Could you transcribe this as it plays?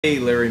Hey,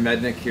 Larry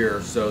Mednick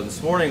here. So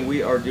this morning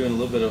we are doing a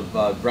little bit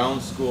of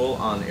ground school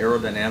on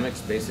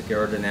aerodynamics, basic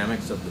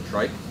aerodynamics of the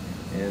trike,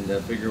 and I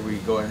figure we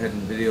go ahead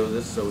and video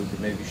this so we could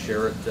maybe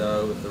share it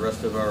with the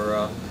rest of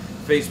our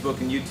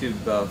Facebook and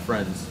YouTube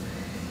friends.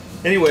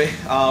 Anyway,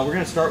 we're going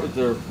to start with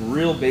the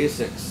real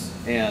basics,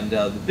 and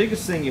the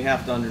biggest thing you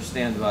have to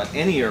understand about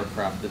any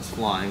aircraft that's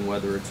flying,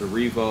 whether it's a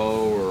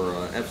Revo or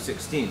a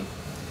F-16,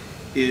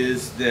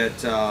 is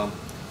that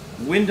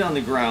wind on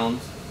the ground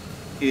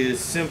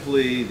is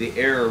simply the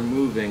air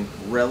moving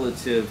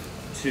relative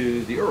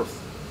to the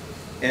earth.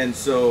 And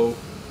so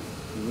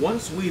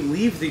once we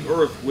leave the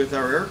earth with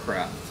our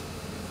aircraft,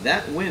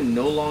 that wind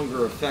no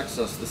longer affects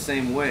us the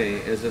same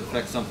way as it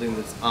affects something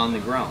that's on the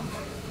ground.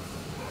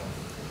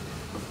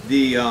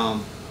 The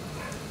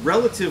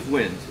relative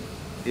wind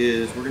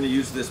is, we're going to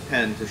use this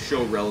pen to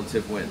show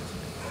relative wind.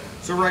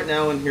 So right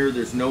now in here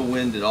there's no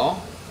wind at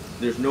all.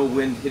 There's no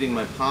wind hitting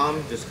my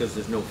palm just because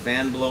there's no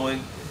fan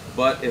blowing.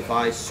 But if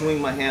I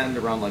swing my hand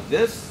around like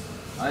this,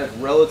 I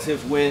have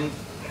relative wind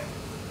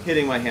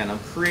hitting my hand. I'm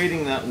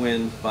creating that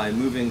wind by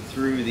moving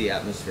through the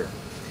atmosphere.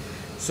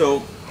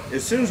 So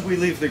as soon as we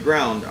leave the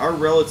ground, our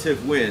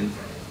relative wind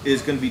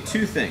is going to be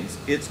two things.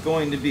 It's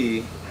going to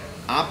be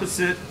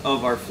opposite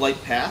of our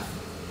flight path,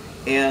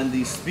 and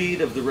the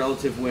speed of the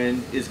relative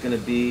wind is going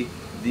to be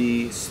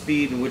the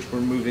speed in which we're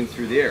moving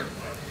through the air.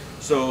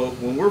 So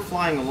when we're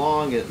flying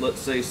along at, let's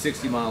say,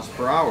 60 miles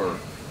per hour,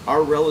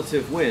 our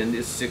relative wind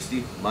is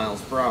 60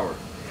 miles per hour.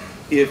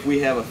 If we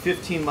have a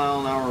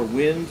 15-mile-an-hour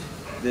wind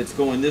that's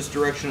going this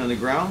direction on the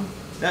ground,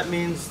 that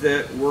means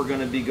that we're going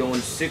to be going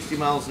 60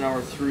 miles an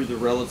hour through the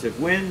relative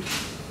wind,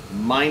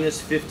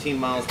 minus 15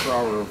 miles per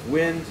hour of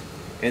wind,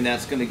 and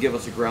that's going to give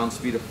us a ground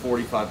speed of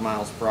 45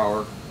 miles per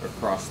hour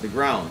across the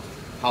ground.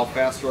 How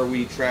fast are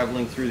we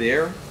traveling through the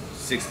air?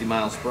 60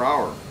 miles per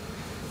hour.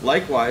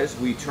 Likewise,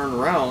 we turn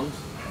around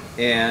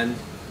and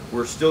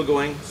we're still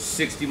going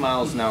 60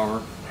 miles an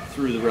hour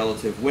through the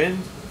relative wind,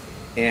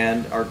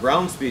 and our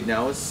ground speed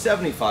now is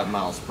 75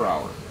 miles per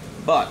hour.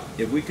 But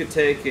if we could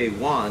take a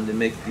wand and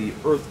make the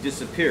earth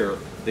disappear,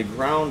 the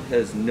ground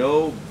has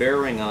no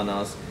bearing on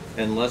us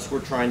unless we're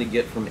trying to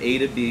get from A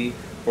to B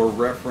or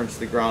reference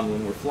the ground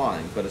when we're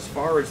flying. But as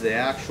far as the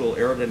actual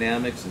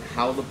aerodynamics and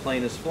how the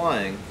plane is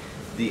flying,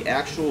 the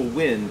actual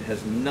wind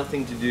has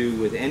nothing to do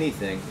with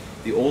anything.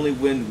 The only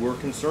wind we're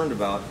concerned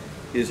about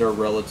is our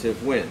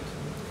relative wind.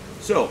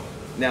 So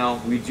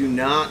now, we do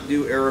not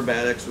do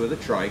aerobatics with a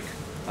trike.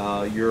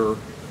 Your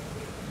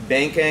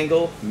bank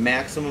angle,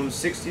 maximum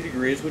 60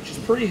 degrees, which is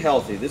pretty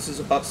healthy. This is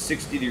about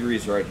 60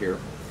 degrees right here.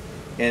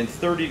 And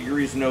 30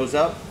 degrees nose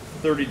up,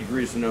 30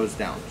 degrees nose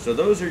down. So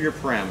those are your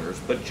parameters.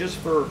 But just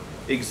for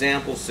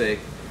example's sake,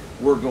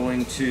 we're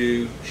going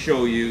to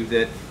show you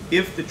that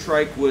if the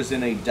trike was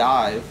in a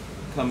dive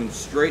coming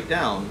straight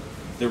down,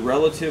 the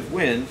relative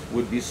wind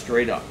would be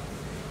straight up.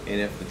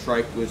 And if the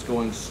trike was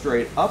going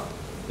straight up,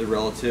 the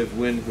relative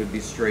wind would be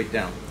straight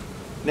down.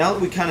 Now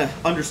that we kind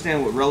of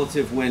understand what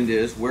relative wind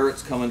is, where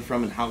it's coming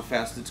from and how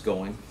fast it's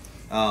going,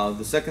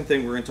 the second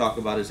thing we're going to talk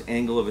about is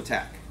angle of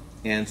attack.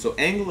 And so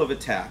angle of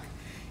attack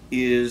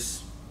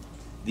is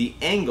the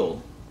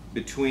angle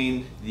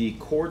between the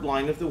chord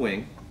line of the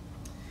wing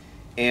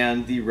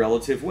and the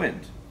relative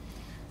wind.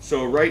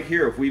 So right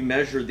here, if we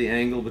measured the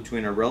angle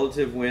between our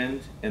relative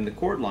wind and the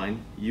chord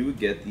line, you would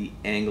get the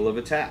angle of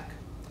attack.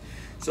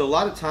 So a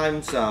lot of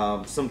times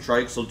some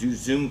trikes will do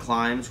zoom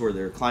climbs where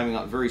they're climbing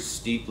out very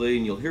steeply,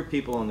 and you'll hear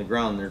people on the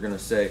ground, they're going to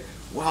say,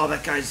 wow,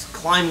 that guy's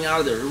climbing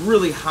out of there, a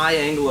really high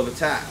angle of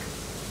attack.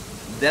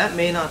 That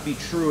may not be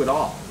true at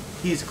all.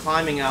 He's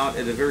climbing out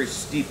at a very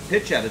steep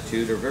pitch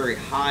attitude or very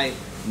high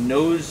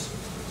nose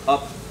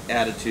up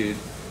attitude,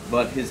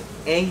 but his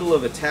angle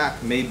of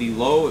attack may be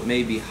low, it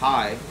may be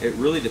high. It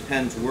really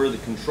depends where the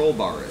control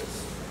bar is.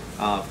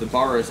 If the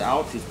bar is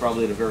out, he's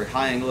probably at a very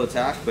high angle of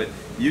attack, but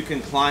you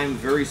can climb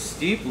very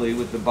steeply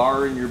with the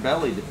bar in your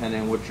belly depending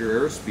on what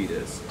your airspeed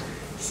is.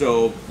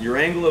 So your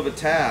angle of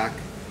attack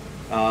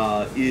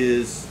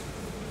is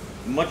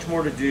much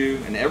more to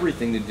do and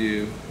everything to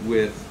do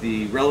with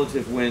the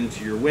relative wind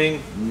to your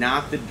wing,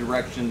 not the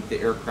direction the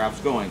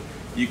aircraft's going.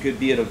 You could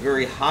be at a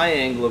very high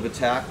angle of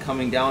attack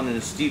coming down in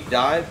a steep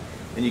dive,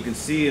 and you can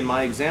see in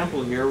my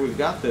example here we've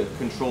got the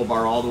control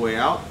bar all the way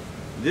out.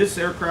 This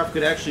aircraft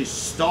could actually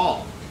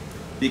stall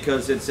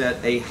because it's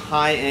at a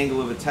high angle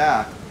of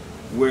attack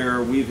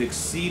where we've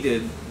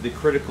exceeded the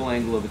critical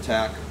angle of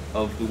attack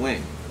of the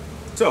wing.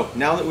 So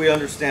now that we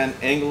understand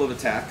angle of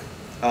attack,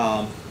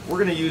 we're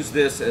going to use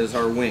this as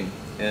our wing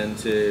and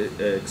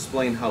to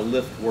explain how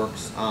lift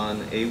works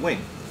on a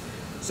wing.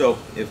 So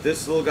if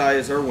this little guy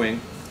is our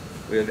wing,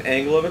 we have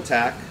angle of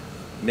attack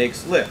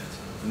makes lift.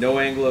 No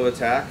angle of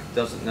attack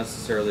doesn't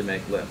necessarily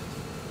make lift.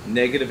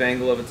 Negative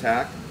angle of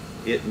attack,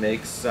 it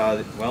makes,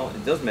 well,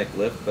 it does make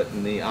lift, but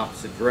in the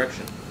opposite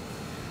direction.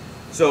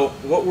 So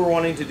what we're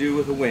wanting to do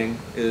with a wing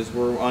is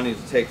we're wanting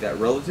to take that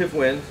relative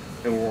wind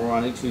and we're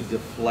wanting to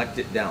deflect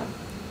it down.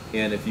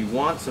 And if you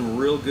want some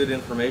real good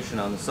information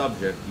on the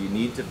subject, you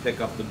need to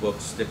pick up the book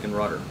Stick and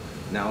Rudder.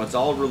 Now it's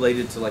all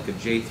related to like a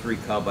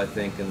J3 Cub, I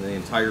think, in the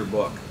entire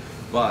book.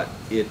 but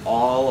it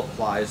all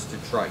applies to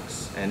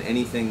trikes and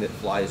anything that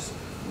flies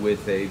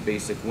with a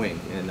basic wing,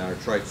 and our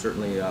trike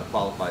certainly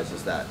qualifies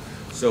as that.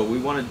 So we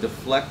want to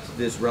deflect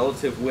this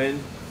relative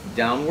wind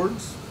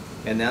downwards,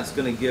 and that's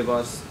going to give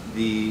us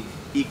the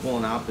equal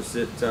and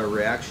opposite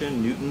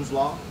reaction, Newton's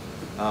law.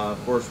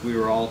 Of course, we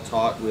were all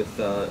taught with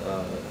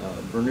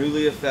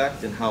Bernoulli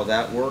effect and how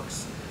that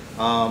works.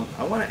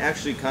 I want to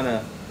actually kind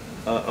of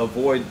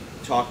avoid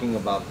talking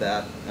about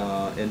that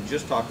and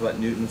just talk about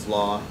Newton's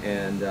law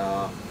and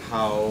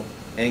how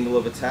angle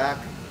of attack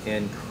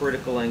and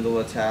critical angle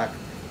of attack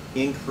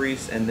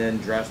increase and then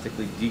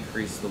drastically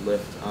decrease the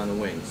lift on the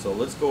wing. So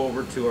let's go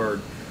over to our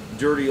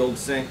dirty old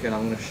sink, and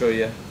I'm going to show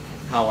you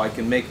how I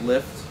can make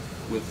lift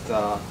with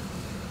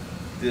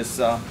this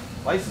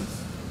license.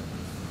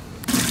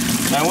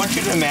 Now I want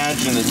you to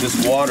imagine that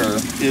this water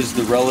is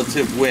the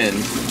relative wind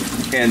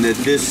and that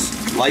this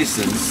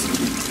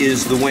license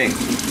is the wing.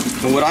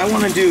 And what I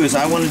want to do is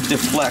I want to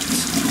deflect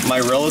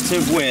my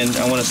relative wind.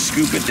 I want to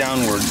scoop it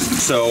downwards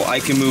so I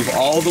can move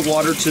all the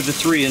water to the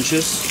 3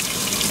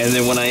 inches, and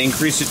then when I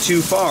increase it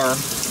too far,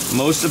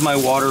 most of my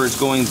water is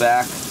going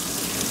back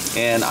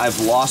and I've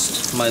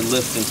lost my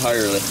lift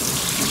entirely.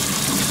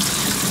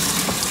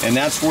 And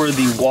that's where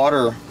the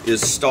water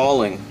is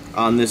stalling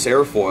on this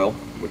airfoil,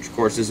 which of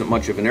course isn't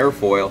much of an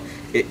airfoil.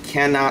 It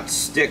cannot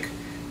stick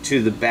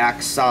to the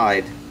back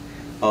side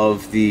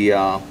of the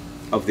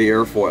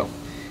airfoil,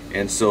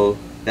 and so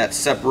that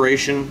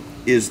separation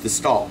is the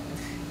stall.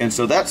 And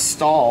so that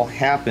stall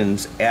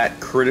happens at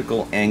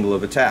critical angle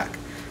of attack.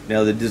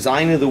 Now the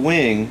design of the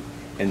wing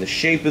and the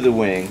shape of the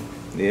wing,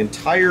 the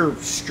entire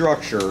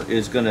structure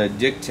is going to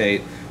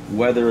dictate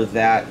whether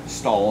that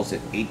stalls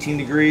at 18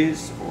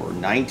 degrees or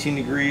 19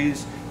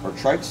 degrees, or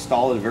try to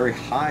stall at a very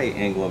high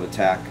angle of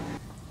attack.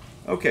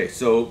 Okay,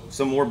 so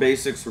some more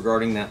basics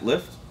regarding that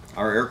lift.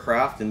 Our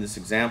aircraft in this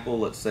example,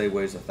 let's say,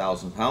 weighs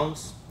 1,000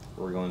 pounds.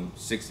 We're going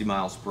 60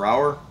 miles per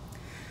hour.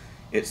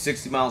 At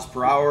 60 miles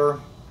per hour,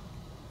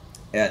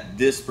 at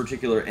this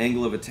particular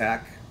angle of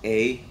attack,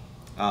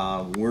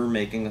 we're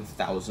making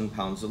 1,000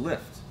 pounds of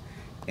lift.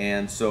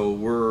 And so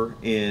we're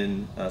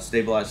in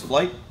stabilized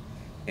flight,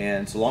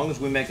 and so long as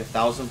we make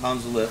 1,000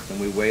 pounds of lift and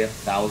we weigh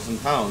 1,000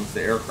 pounds,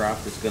 the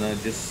aircraft is going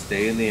to just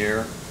stay in the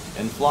air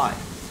and fly.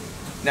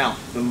 Now,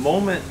 the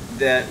moment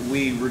that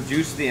we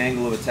reduce the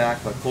angle of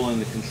attack by pulling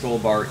the control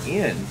bar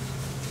in,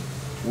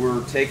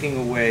 we're taking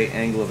away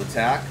angle of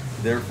attack.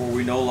 Therefore,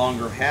 we no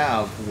longer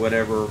have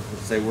whatever,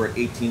 let's say we're at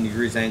 18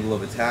 degrees angle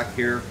of attack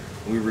here,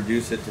 we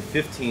reduce it to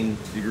 15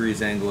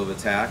 degrees angle of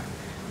attack.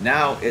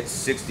 Now, at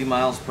 60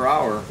 miles per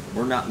hour,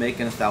 we're not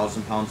making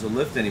 1,000 pounds of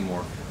lift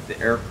anymore. The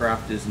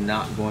aircraft is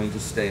not going to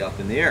stay up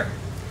in the air.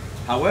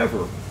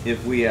 However,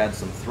 if we add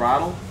some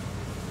throttle,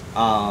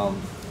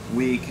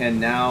 we can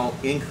now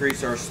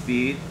increase our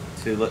speed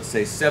to, let's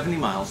say, 70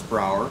 miles per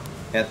hour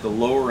at the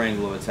lower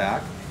angle of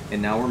attack,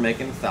 and now we're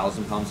making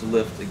 1,000 pounds of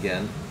lift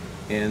again,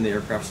 and the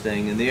aircraft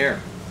staying in the air.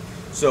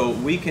 So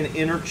we can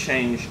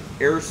interchange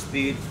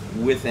airspeed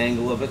with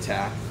angle of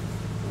attack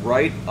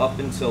right up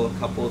until a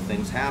couple of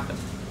things happen.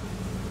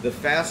 The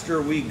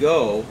faster we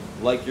go,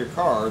 like your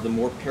car, the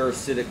more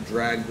parasitic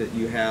drag that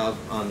you have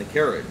on the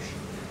carriage.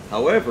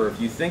 However,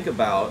 if you think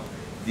about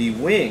the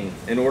wing,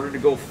 in order to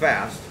go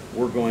fast,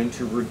 we're going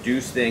to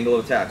reduce the angle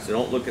of attack. So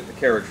don't look at the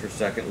carriage for a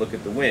second, look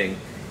at the wing.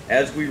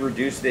 As we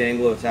reduce the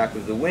angle of attack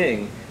of the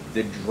wing,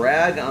 the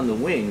drag on the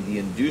wing, the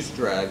induced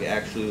drag,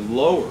 actually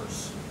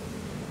lowers.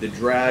 The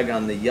drag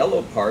on the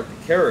yellow part,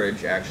 the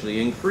carriage, actually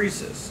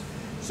increases.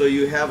 So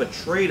you have a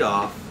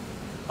trade-off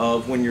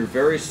of when you're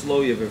very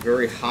slow, you have a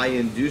very high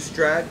induced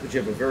drag, but you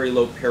have a very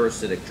low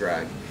parasitic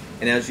drag.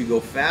 And as you go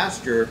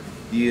faster,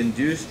 the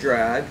induced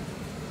drag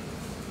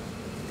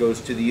goes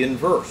to the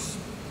inverse.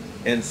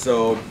 And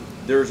so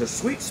there's a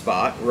sweet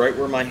spot right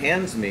where my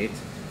hands meet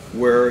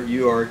where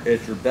you are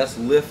at your best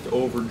lift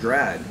over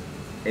drag.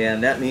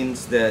 And that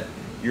means that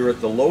you're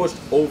at the lowest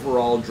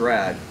overall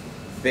drag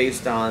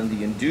based on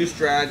the induced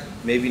drag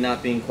maybe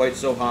not being quite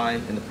so high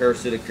and the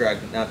parasitic drag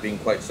not being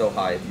quite so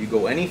high. If you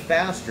go any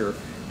faster,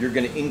 you're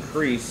going to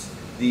increase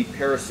the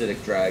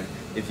parasitic drag.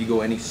 If you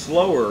go any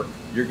slower,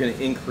 you're going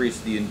to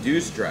increase the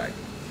induced drag.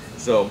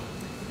 So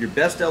your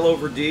best L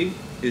over D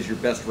is your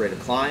best rate of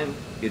climb.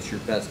 It's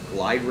your best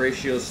glide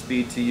ratio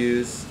speed to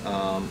use.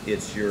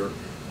 It's your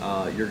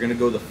you're going to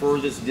go the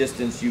furthest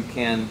distance you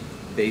can,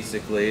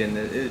 basically,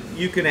 and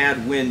you can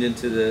add wind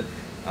into the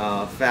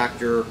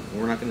factor.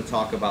 We're not going to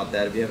talk about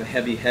that. If you have a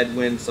heavy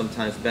headwind,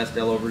 sometimes best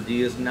L over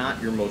D is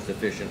not your most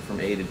efficient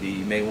from A to B.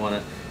 You may want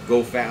to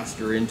go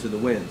faster into the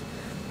wind.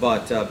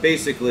 But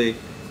basically,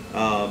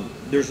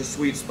 there's a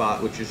sweet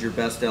spot, which is your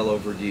best L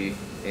over D,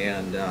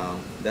 and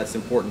that's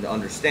important to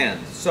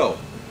understand. So,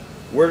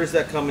 where does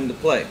that come into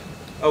play?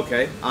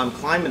 Okay, I'm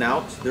climbing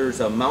out. There's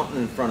a mountain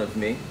in front of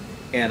me,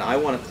 and I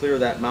want to clear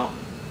that mountain.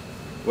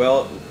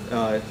 Well,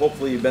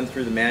 hopefully you've been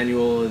through the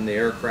manual in the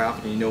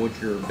aircraft and you know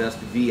what your best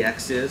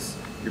VX is.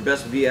 Your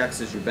best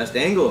VX is your best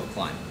angle of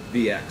climb,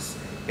 VX.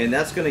 And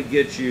that's going to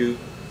get you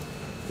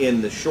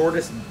in the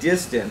shortest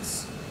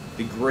distance,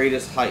 the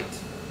greatest height.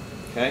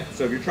 Okay,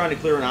 so if you're trying to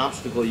clear an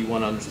obstacle, you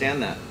want to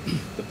understand that.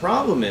 The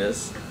problem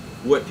is,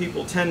 what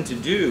people tend to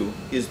do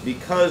is,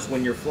 because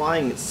when you're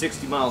flying at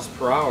 60 miles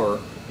per hour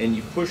and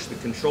you push the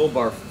control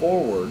bar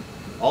forward,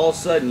 all of a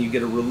sudden you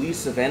get a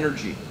release of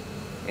energy,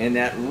 and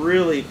that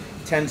really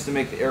tends to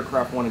make the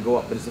aircraft want to go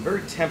up, but it's a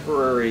very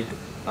temporary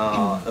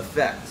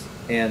effect,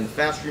 and the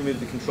faster you move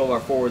the control bar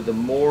forward, the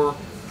more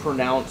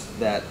pronounced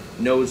that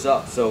nose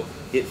up. So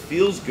it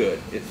feels good.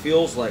 It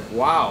feels like,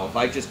 wow, if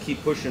I just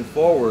keep pushing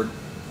forward,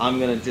 I'm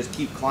going to just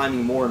keep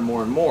climbing more and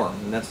more and more,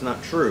 and that's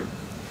not true.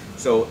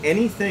 So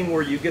anything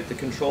where you get the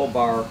control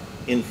bar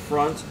in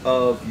front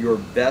of your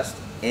best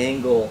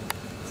angle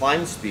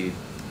climb speed,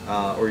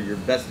 or your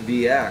best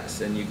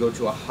VX, and you go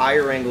to a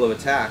higher angle of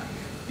attack,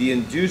 the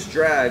induced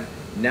drag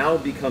now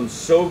becomes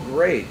so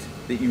great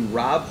that you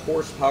rob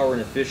horsepower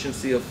and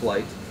efficiency of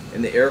flight,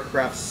 and the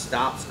aircraft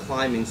stops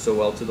climbing so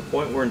well, to the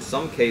point where in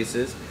some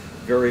cases,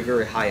 very,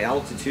 very high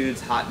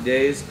altitudes, hot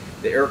days,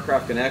 the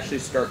aircraft can actually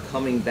start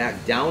coming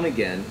back down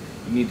again.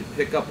 You need to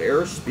pick up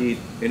airspeed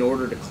in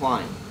order to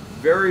climb.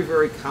 Very,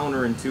 very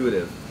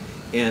counterintuitive.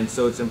 And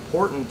so it's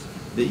important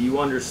that you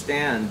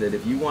understand that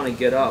if you want to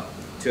get up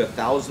to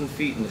 1,000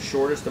 feet in the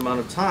shortest amount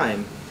of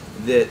time,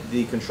 that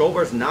the control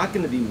bar is not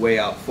going to be way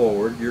out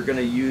forward. You're going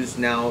to use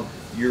now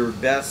your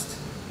best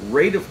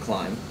rate of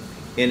climb,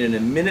 and in a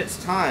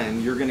minute's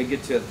time you're going to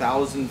get to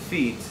 1,000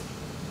 feet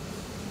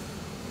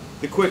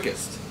the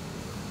quickest.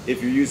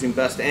 If you're using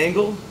best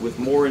angle with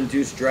more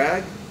induced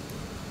drag,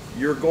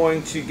 you're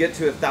going to get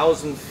to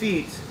 1,000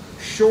 feet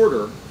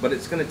shorter, but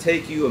it's going to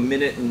take you a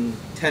minute and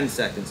 10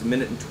 seconds, a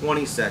minute and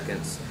 20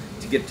 seconds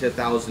to get to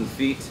 1,000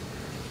 feet.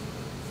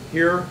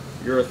 Here,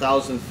 you're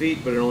 1,000 feet,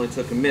 but it only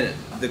took a minute.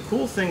 The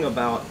cool thing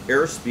about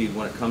airspeed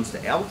when it comes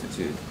to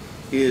altitude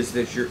is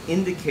that your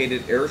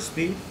indicated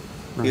airspeed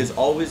is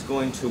always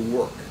going to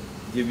work.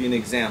 I'll give you an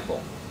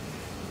example.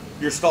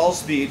 Your stall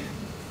speed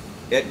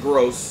at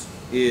gross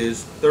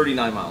is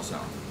 39 miles an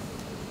hour.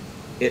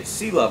 At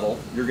sea level,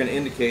 you're going to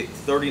indicate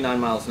 39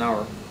 miles an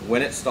hour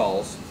when it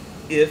stalls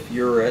if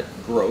you're at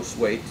gross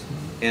weight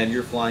and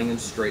you're flying in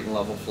straight and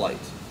level flight.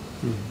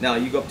 Now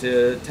you go up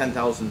to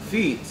 10,000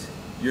 feet,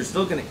 you're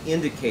still going to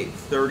indicate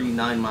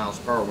 39 miles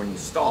per hour when you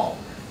stall,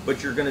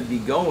 but you're going to be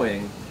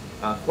going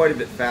quite a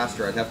bit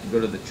faster. I'd have to go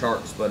to the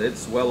charts, but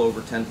it's well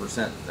over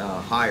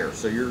 10% higher.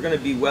 So you're going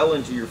to be well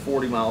into your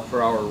 40 mile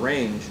per hour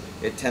range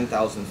at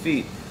 10,000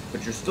 feet,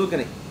 but you're still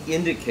going to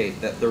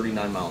indicate that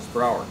 39 miles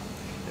per hour.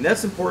 And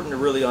that's important to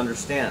really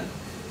understand.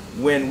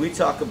 When we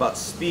talk about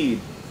speed,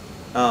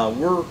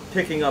 we're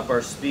picking up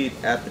our speed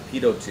at the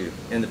pitot tube,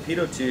 and the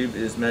pitot tube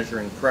is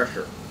measuring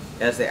pressure.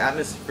 As the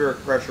atmospheric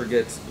pressure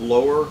gets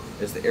lower,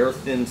 as the air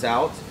thins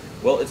out,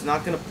 well, it's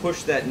not going to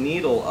push that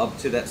needle up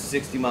to that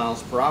 60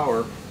 miles per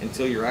hour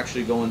until you're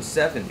actually going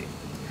 70.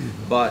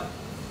 But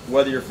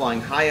whether you're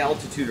flying high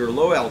altitude or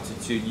low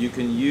altitude, you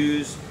can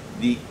use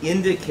the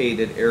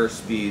indicated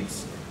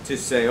airspeeds to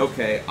say,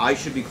 okay, I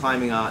should be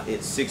climbing out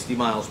at 60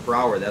 miles per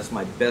hour. That's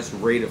my best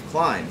rate of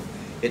climb.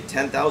 At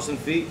 10,000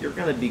 feet, you're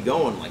going to be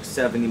going like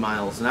 70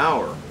 miles an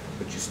hour,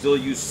 but you still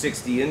use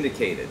 60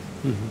 indicated.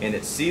 And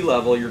at sea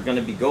level, you're going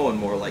to be going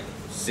more like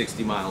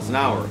 60 miles an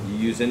hour. You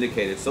use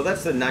indicated. So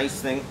that's the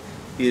nice thing,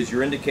 is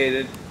your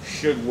indicated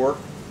should work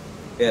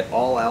at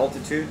all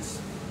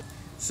altitudes.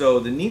 So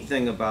the neat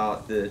thing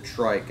about the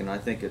trike, and I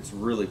think it's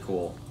really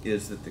cool,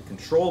 is that the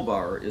control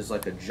bar is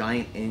like a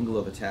giant angle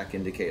of attack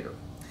indicator.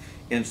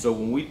 And so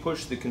when we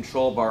push the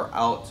control bar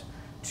out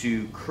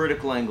to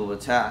critical angle of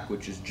attack,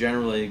 which is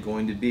generally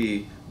going to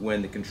be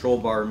when the control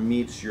bar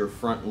meets your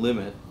front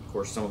limit. Of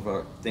course, some of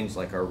our things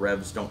like our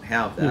revs don't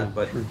have that,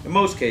 but in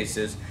most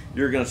cases,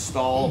 you're going to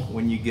stall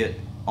when you get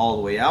all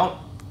the way out,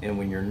 and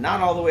when you're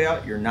not all the way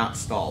out, you're not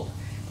stalled.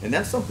 And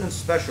that's something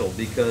special,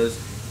 because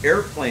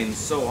airplanes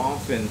so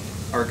often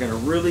are going to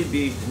really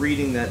be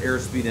reading that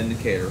airspeed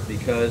indicator,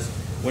 because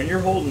when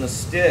you're holding a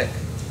stick,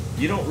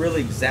 you don't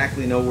really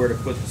exactly know where to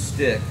put the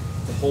stick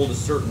to hold a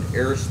certain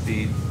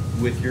airspeed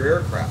with your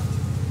aircraft.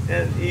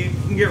 And you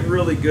can get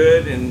really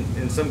good,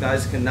 and some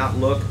guys cannot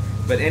look,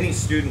 but any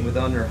student with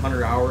under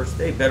 100 hours,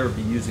 they better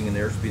be using an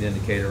airspeed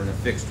indicator in a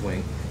fixed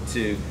wing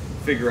to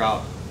figure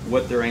out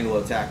what their angle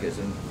of attack is.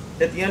 And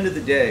at the end of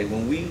the day,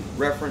 when we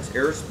reference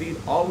airspeed,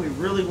 all we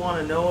really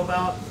want to know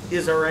about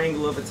is our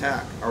angle of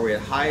attack. Are we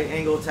at high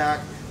angle attack?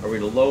 Are we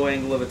at a low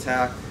angle of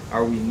attack?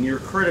 Are we near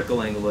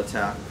critical angle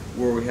attack,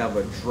 where we have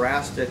a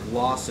drastic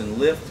loss in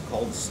lift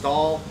called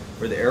stall,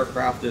 where the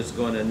aircraft is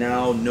going to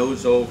now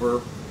nose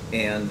over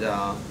and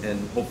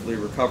hopefully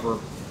recover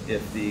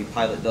if the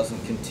pilot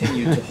doesn't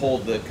continue to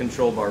hold the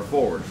control bar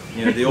forward.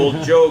 You know, the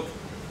old joke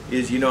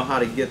is, you know how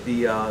to get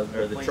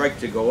the trike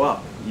to go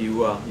up.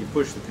 You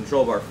push the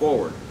control bar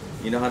forward.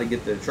 You know how to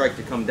get the trike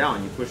to come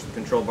down. You push the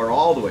control bar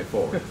all the way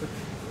forward.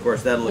 Of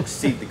course, that'll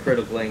exceed the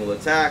critical angle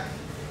attack,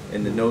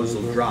 and the nose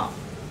will drop.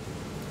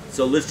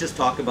 So let's just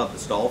talk about the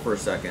stall for a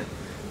second.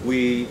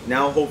 We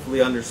now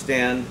hopefully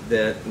understand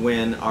that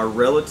when our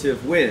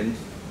relative wind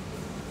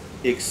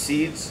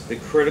exceeds the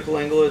critical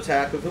angle of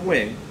attack of the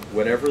wing,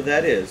 whatever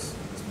that is,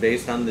 it's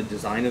based on the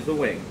design of the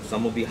wing.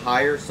 Some will be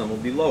higher, some will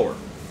be lower.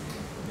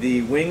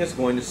 the wing is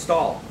going to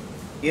stall.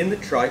 In the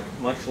trike,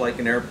 much like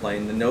an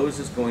airplane, the nose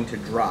is going to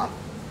drop,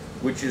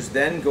 which is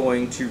then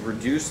going to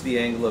reduce the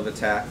angle of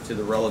attack to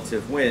the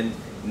relative wind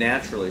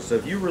naturally. So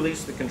if you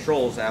release the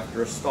controls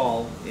after a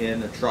stall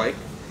in a trike,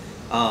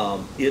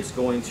 it's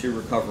going to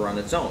recover on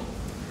its own.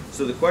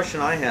 So the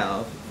question I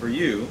have for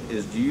you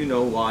is, do you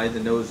know why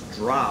the nose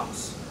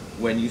drops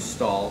when you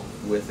stall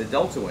with a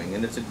delta wing?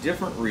 And it's a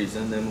different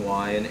reason than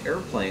why an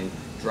airplane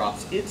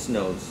drops its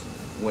nose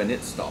when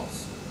it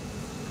stalls.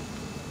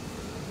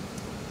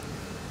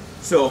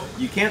 So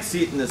you can't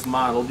see it in this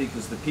model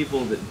because the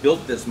people that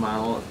built this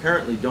model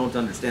apparently don't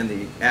understand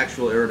the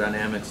actual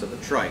aerodynamics of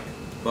a trike.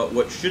 But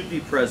what should be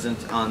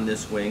present on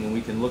this wing, and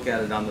we can look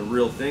at it on the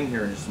real thing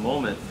here in just a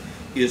moment,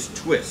 is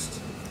twist.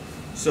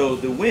 So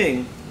the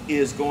wing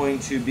is going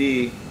to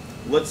be,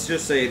 let's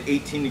just say at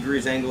 18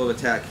 degrees angle of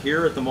attack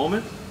here at the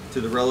moment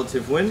to the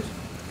relative wind.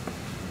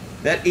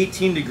 That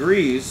 18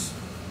 degrees,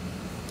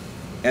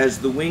 as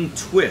the wing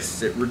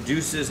twists, it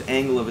reduces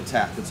angle of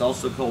attack. It's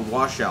also called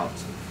washout.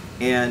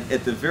 And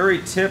at the very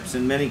tips,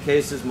 in many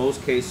cases,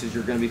 most cases,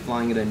 you're going to be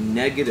flying at a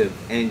negative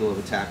angle of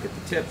attack at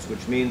the tips,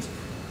 which means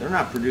they're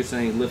not producing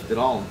any lift at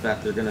all. In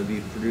fact, they're going to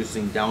be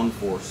producing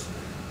downforce.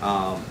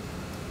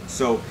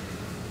 So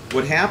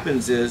what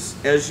happens is,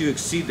 as you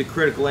exceed the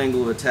critical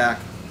angle of attack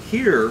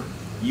here,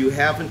 you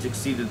haven't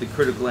exceeded the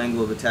critical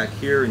angle of attack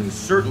here, and you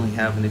certainly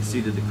haven't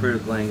exceeded the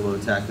critical angle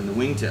of attack in the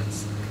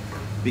wingtips.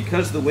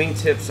 Because the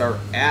wingtips are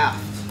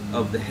aft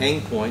of the hang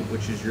point,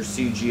 which is your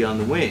CG on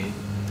the wing,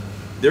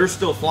 they're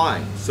still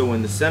flying. So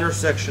when the center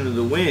section of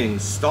the wing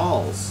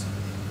stalls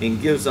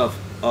and gives up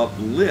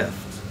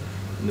lift,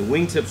 and the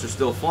wingtips are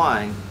still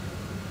flying,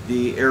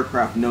 the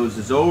aircraft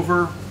noses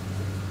over.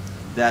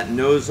 That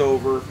nose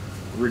over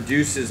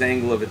reduces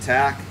angle of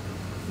attack,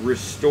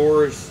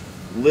 restores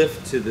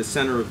lift to the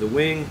center of the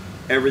wing.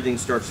 Everything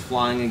starts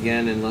flying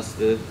again unless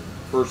the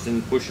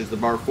person pushes the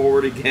bar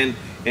forward again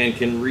and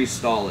can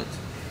restall it.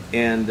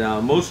 And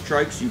most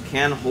trikes, you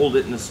can hold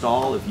it in a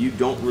stall. If you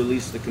don't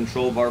release the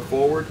control bar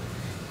forward,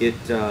 it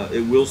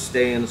will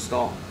stay in a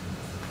stall.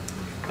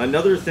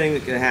 Another thing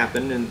that can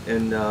happen,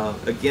 and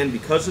again,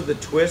 because of the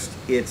twist,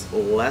 it's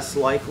less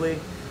likely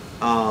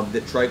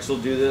that trikes will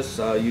do this.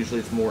 Usually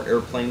it's more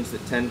airplanes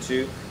that tend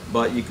to,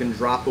 but you can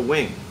drop a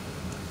wing.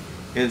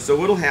 And so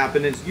what'll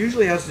happen, it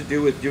usually has to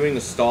do with doing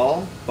a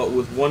stall, but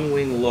with one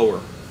wing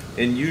lower.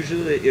 And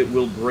usually it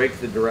will break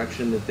the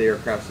direction that the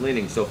aircraft's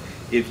leaning. So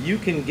if you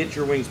can get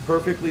your wings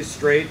perfectly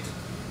straight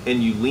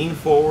and you lean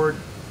forward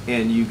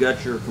and you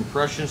got your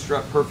compression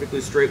strut perfectly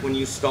straight when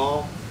you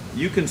stall,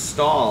 you can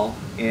stall,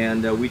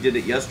 and we did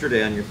it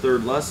yesterday on your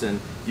third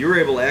lesson. You were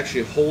able to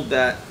actually hold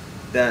that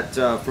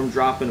from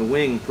dropping a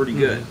wing pretty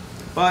good.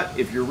 But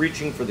if you're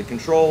reaching for the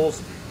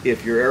controls,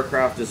 if your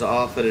aircraft is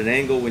off at an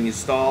angle when you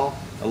stall,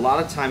 a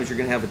lot of times you're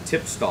going to have a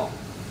tip stall.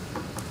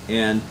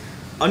 And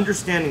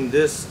understanding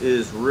this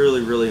is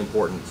really, really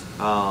important.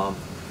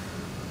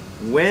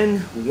 When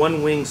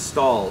one wing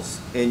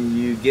stalls and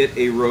you get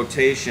a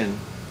rotation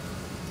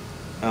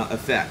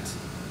effect,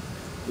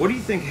 what do you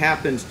think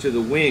happens to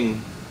the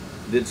wing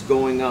that's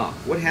going up?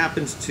 What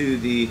happens to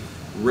the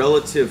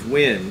relative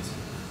wind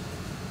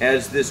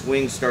as this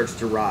wing starts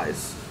to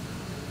rise?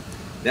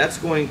 That's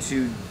going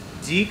to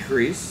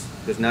decrease,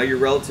 because now your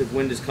relative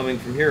wind is coming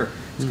from here.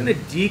 It's going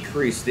to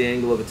decrease the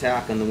angle of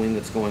attack on the wing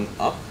that's going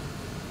up,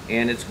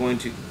 and it's going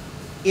to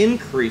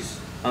increase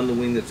on the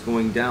wing that's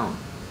going down.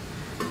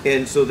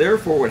 And so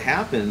therefore what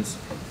happens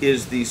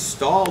is the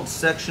stalled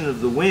section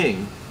of the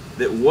wing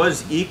that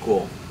was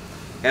equal,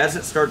 as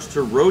it starts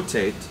to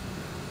rotate,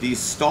 the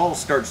stall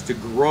starts to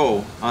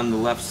grow on the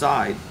left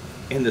side,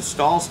 and the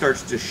stall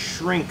starts to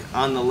shrink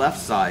on the left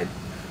side,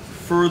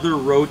 further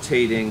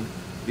rotating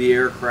the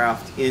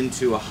aircraft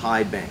into a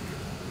high bank.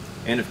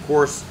 And of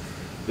course,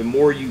 the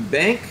more you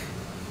bank,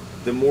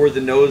 the more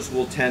the nose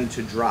will tend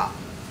to drop.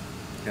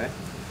 Okay?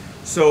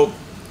 So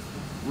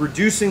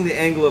reducing the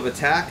angle of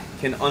attack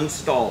can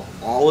unstall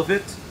all of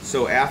it.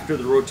 So after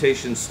the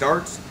rotation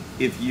starts,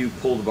 if you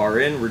pull the bar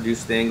in,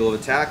 reduce the angle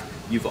of attack,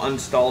 you've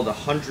unstalled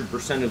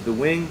 100% of the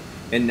wing,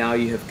 and now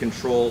you have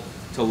control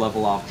to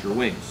level off your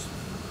wings.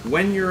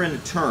 When you're in a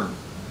turn,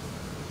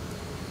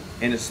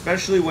 and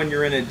especially when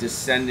you're in a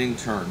descending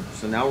turn,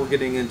 so now we're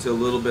getting into a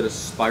little bit of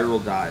spiral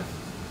dive.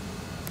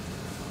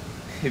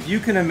 If you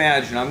can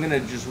imagine, I'm going to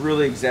just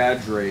really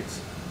exaggerate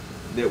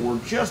that we're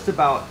just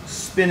about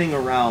spinning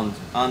around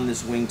on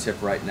this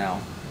wingtip right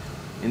now,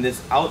 and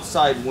this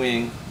outside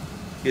wing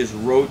is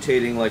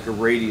rotating like a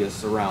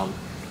radius around.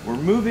 We're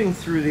moving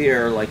through the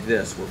air like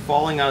this. We're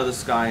falling out of the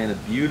sky in a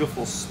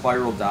beautiful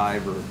spiral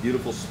dive or a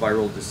beautiful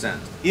spiral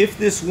descent. If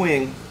this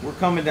wing, we're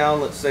coming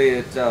down, let's say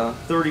at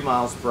 30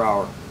 miles per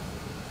hour.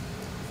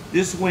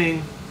 This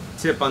wing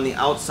tip on the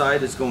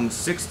outside is going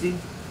 60,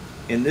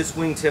 and this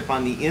wing tip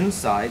on the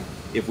inside,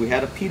 if we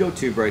had a pitot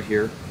tube right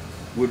here,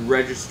 would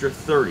register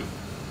 30.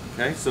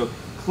 Okay, so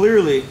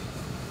clearly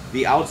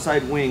the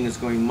outside wing is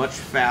going much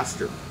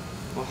faster.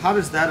 Well, how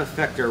does that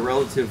affect our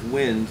relative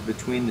wind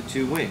between the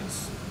two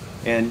wings?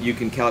 And you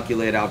can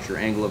calculate out your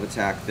angle of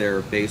attack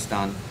there based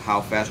on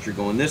how fast you're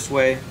going this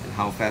way and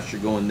how fast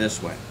you're going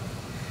this way.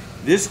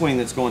 This wing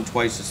that's going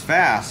twice as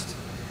fast,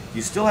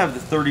 you still have the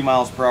 30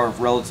 miles per hour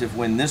of relative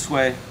wind this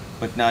way,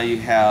 but now you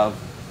have,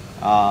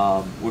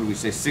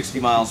 60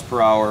 miles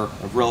per hour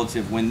of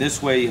relative wind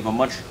this way. You have a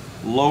much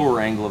lower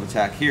angle of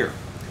attack here.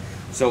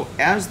 So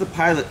as the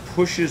pilot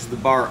pushes the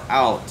bar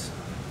out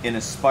in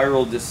a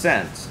spiral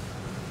descent,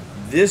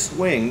 this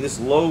wing, this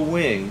low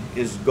wing,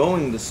 is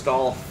going to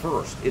stall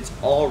first. It's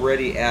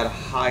already at a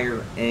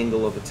higher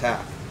angle of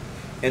attack.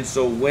 And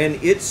so when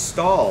it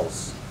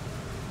stalls,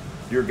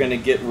 you're going to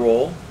get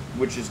roll,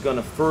 which is going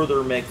to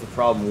further make the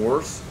problem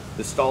worse.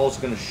 The stall is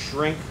going to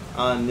shrink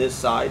on this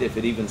side, if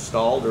it even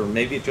stalled, or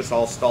maybe it just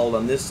all stalled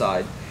on this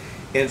side.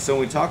 And so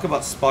when we talk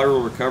about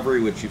spiral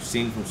recovery, which you've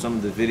seen from some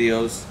of the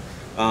videos,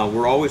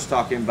 we're always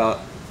talking about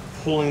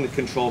pulling the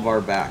control bar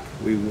back.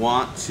 We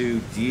want to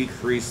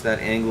decrease that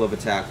angle of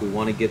attack. We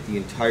want to get the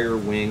entire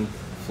wing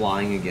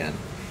flying again.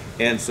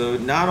 And so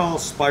not all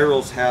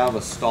spirals have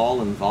a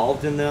stall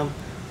involved in them,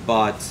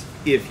 but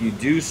if you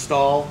do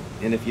stall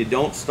and if you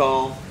don't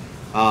stall,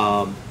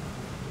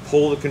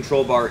 pull the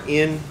control bar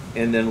in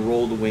and then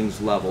roll the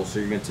wings level. So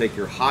you're going to take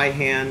your high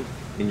hand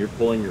and you're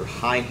pulling your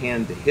high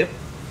hand to hip,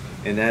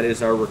 and that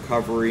is our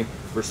recovery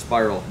for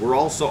spiral. We're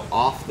also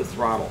off the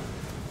throttle.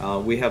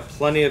 We have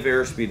plenty of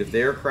airspeed. If the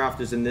aircraft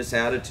is in this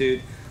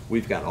attitude,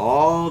 we've got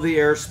all the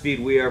airspeed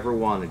we ever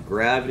wanted.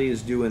 Gravity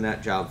is doing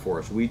that job for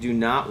us. We do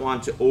not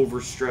want to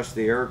overstress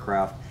the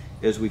aircraft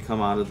as we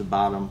come out of the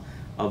bottom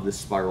of the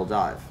spiral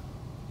dive.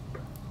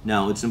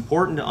 Now, it's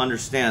important to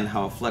understand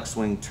how a flex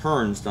wing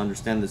turns to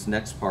understand this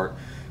next part,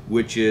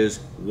 which is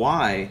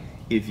why,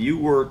 if you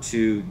were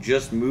to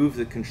just move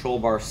the control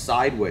bar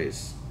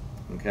sideways,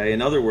 okay,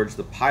 in other words,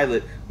 the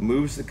pilot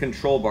moves the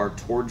control bar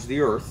towards the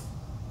earth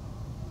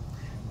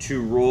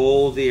to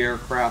roll the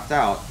aircraft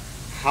out,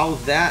 how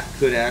that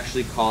could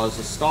actually cause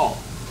a stall.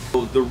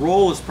 So the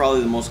roll is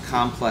probably the most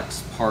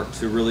complex part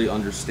to really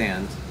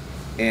understand,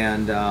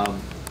 and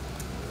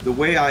the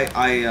way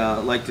I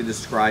like to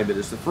describe it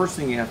is the first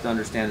thing you have to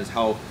understand is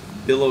how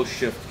billow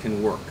shift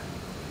can work.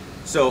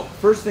 So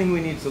first thing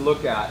we need to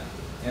look at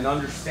and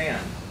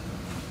understand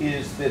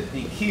is that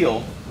the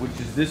keel, which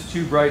is this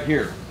tube right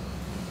here,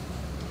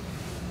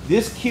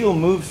 this keel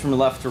moves from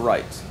left to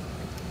right.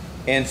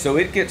 And so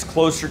it gets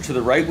closer to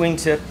the right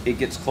wingtip, it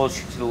gets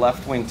closer to the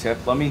left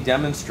wingtip. Let me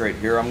demonstrate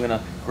here. I'm going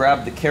to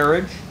grab the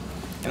carriage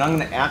and I'm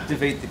going to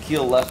activate the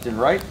keel left and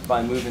right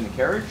by moving the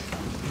carriage.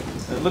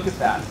 And look at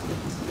that.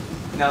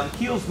 Now the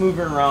keel's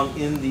moving around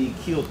in the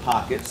keel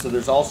pocket, so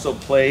there's also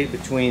play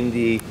between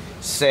the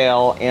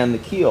sail and the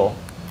keel.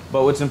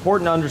 But what's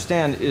important to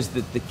understand is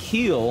that the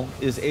keel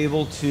is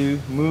able to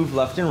move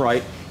left and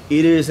right.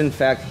 It is in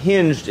fact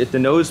hinged at the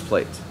nose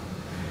plate.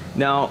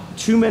 Now,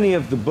 too many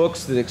of the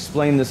books that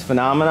explain this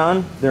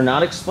phenomenon, they're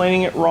not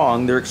explaining it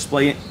wrong, they're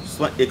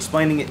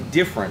explaining it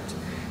different.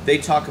 They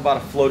talk about a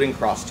floating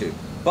cross tube.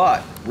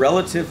 But,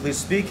 relatively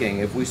speaking,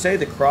 if we say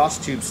the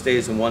cross tube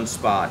stays in one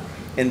spot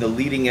and the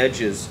leading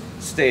edges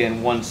stay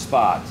in one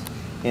spot,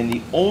 and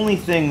the only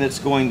thing that's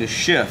going to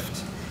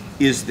shift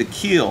is the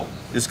keel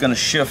is going to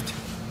shift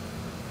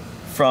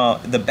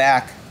from the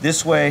back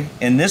this way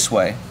and this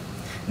way,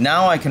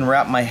 now I can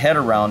wrap my head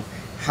around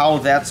how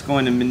that's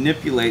going to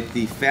manipulate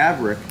the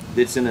fabric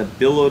that's in a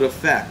billowed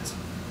effect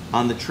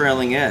on the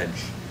trailing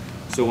edge.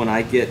 So when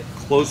I get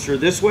closer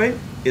this way,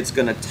 it's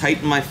going to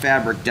tighten my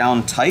fabric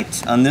down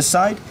tight on this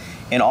side,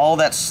 and all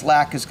that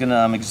slack is going to,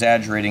 I'm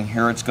exaggerating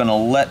here, it's going to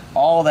let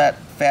all that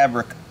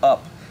fabric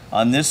up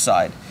on this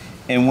side.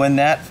 And when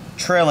that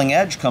trailing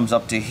edge comes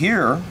up to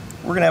here,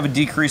 we're going to have a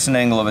decrease in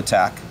angle of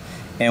attack.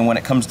 And when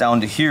it comes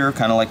down to here,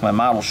 kind of like my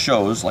model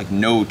shows, like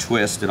no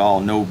twist at all,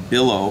 no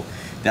billow,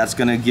 that's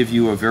going to give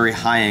you a very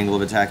high angle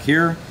of attack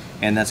here,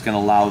 and that's going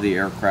to allow the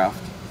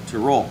aircraft to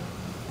roll.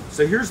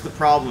 So here's the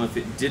problem if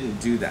it didn't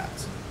do that.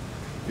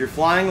 You're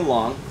flying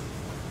along,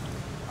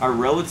 our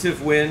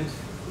relative wind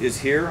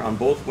is here on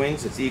both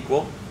wings, it's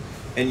equal,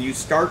 and you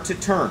start to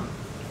turn.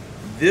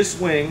 This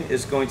wing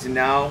is going to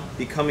now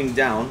be coming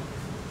down,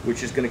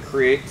 which is going to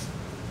create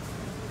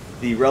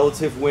the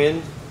relative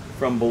wind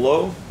from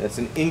below. That's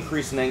an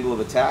increase in angle of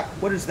attack.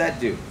 What does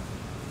that do?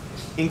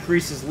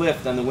 Increases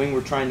lift on the wing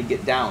we're trying to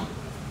get down.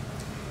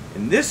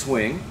 And this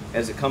wing,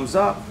 as it comes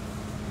up,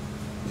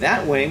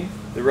 that wing,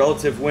 the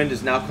relative wind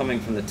is now coming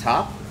from the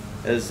top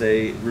as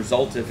a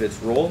result of its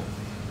roll,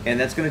 and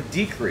that's going to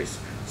decrease.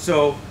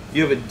 So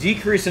you have a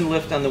decrease in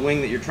lift on the wing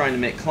that you're trying to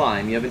make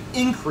climb. You have an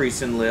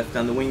increase in lift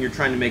on the wing you're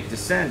trying to make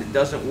descend. It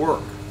doesn't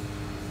work.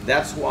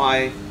 That's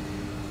why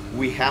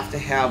we have to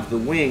have the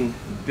wing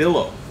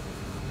billow.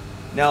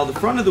 Now the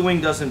front of the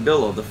wing doesn't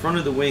billow. The front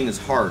of the wing is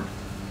hard.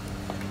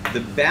 The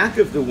back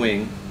of the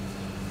wing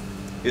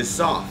is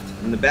soft.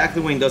 And the back of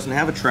the wing doesn't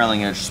have a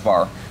trailing edge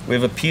spar. We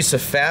have a piece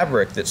of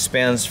fabric that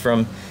spans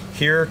from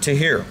here to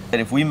here.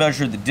 And if we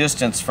measure the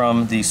distance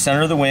from the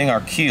center of the wing, our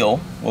keel,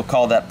 we'll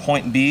call that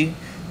point B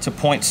to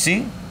point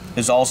C,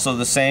 is also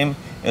the same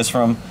as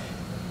from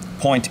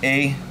point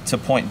A to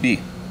point B.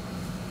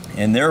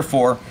 And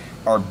therefore,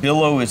 our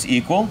billow is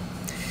equal.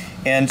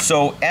 And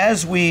so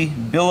as we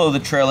billow the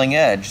trailing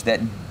edge,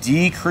 that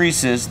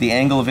decreases the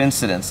angle of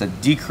incidence,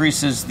 that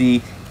decreases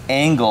the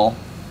angle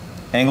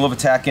of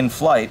attack in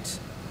flight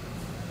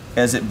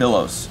as it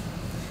billows.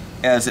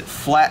 As it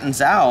flattens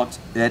out,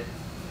 that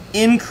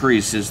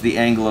increases the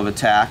angle of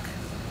attack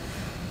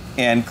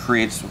and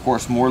creates, of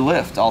course, more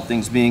lift, all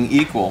things being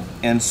equal.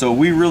 And so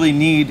we really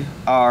need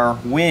our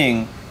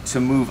wing to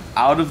move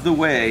out of the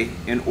way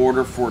in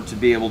order for it to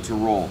be able to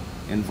roll,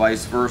 and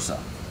vice versa.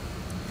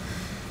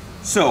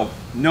 So,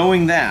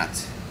 knowing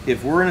that,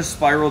 if we're in a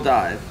spiral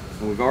dive,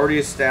 and we've already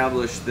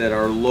established that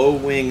our low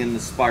wing in the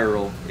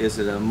spiral is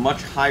at a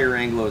much higher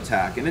angle of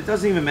attack, and it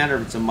doesn't even matter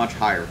if it's a much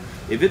higher.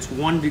 If it's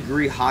 1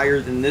 degree higher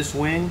than this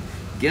wing,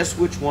 guess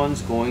which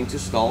one's going to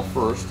stall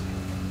first?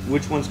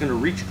 Which one's going to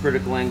reach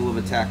critical angle of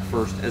attack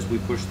first as we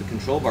push the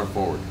control bar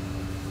forward?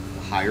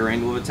 The higher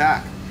angle of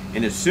attack.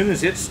 And as soon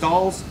as it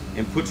stalls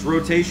and puts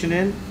rotation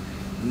in,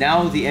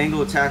 now the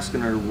angle of attack is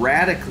going to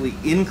radically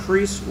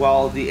increase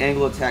while the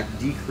angle of attack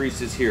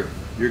decreases here.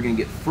 You're going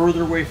to get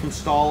further away from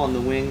stall on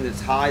the wing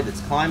that's high,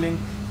 that's climbing,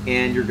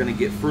 and you're going to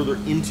get further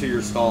into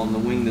your stall on the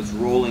wing that's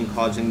rolling,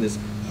 causing this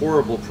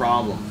horrible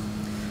problem.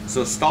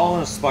 So stall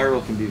in a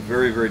spiral can be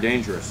very, very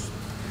dangerous.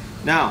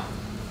 Now,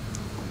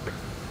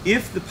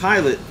 if the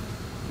pilot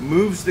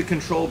moves the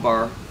control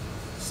bar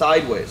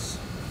sideways,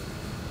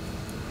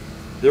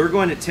 they're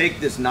going to take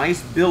this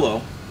nice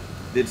billow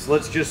that's,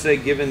 let's just say,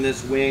 given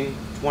this wing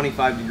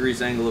 25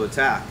 degrees angle of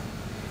attack.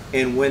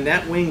 And when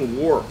that wing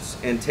warps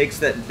and takes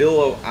that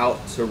billow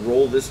out to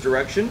roll this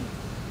direction,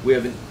 we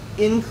have an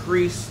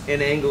increase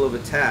in angle of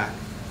attack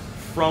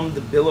from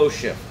the billow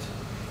shift.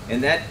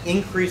 And that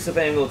increase of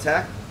angle of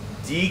attack,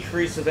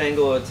 decrease of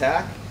angle of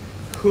attack,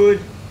 could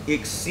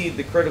exceed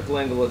the critical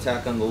angle of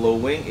attack on the low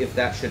wing. If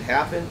that should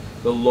happen,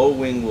 the low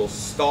wing will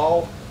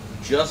stall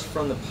just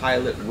from the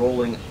pilot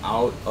rolling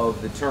out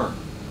of the turn.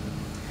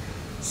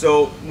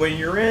 So when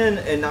you're in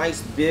a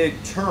nice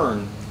big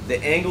turn,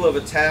 the angle of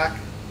attack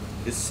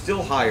is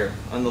still higher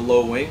on the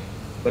low wing,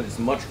 but it's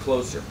much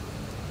closer.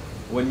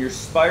 When you're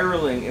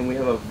spiraling and we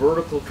have a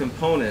vertical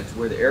component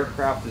where the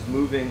aircraft is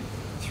moving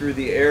through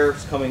the air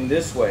coming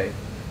this way,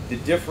 the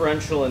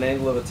differential in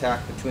angle of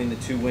attack between the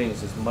two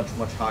wings is much,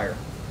 much higher.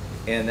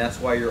 And that's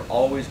why you're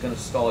always going to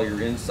stall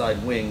your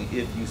inside wing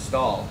if you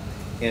stall.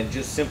 And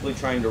just simply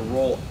trying to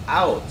roll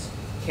out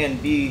can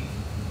be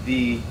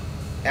the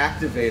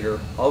activator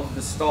of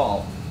the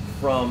stall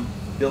from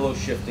billow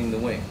shifting the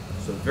wing.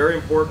 So very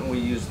important, we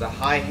use the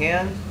high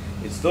hand.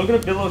 It's still going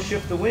to billow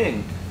shift the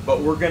wing, but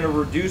we're going to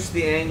reduce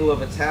the angle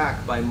of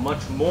attack by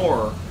much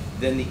more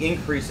than the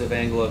increase of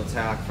angle of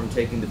attack from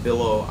taking the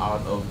billow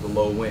out of the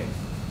low wing.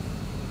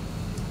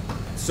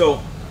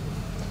 So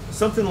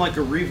something like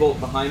a revolt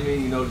behind me,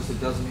 you notice it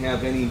doesn't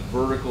have any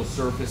vertical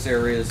surface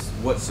areas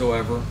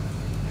whatsoever.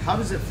 How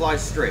does it fly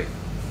straight?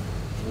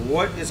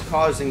 What is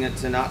causing it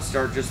to not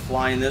start just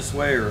flying this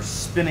way or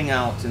spinning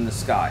out in the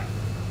sky?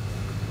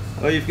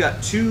 Well, you've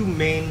got two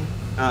main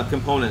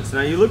components.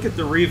 Now you look at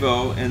the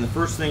Revo, and the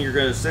first thing you're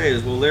going to say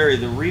is, well, Larry,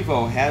 the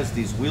Revo has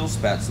these wheel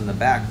spats in the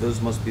back.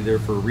 Those must be there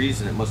for a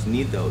reason. It must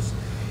need those.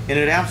 And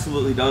it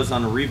absolutely does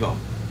on a Revo.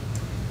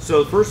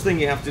 So the first thing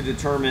you have to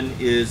determine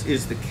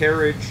is the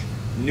carriage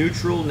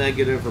neutral,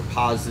 negative, or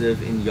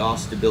positive in yaw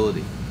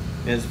stability?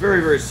 And it's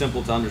very, very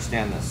simple to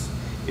understand this.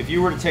 If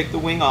you were to take the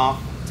wing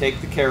off, take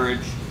the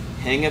carriage,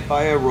 hang it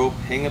by a rope,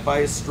 hang it by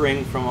a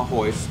string from a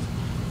hoist,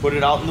 put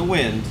it out in the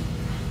wind,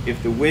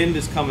 if the wind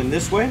is coming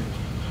this way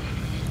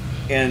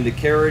and the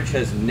carriage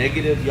has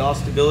negative yaw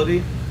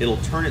stability, it'll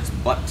turn its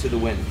butt to the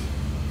wind.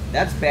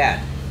 That's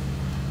bad.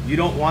 You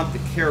don't want the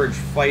carriage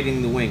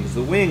fighting the wings.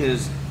 The wing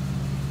is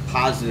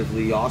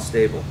positively yaw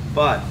stable,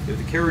 but if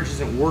the carriage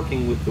isn't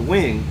working with the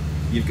wing,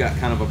 you've got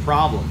kind of a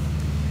problem.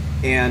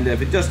 And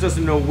if it just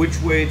doesn't know which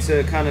way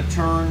to kind of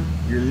turn,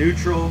 you're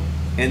neutral.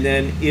 And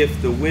then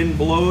if the wind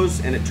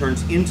blows and it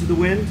turns into the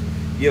wind,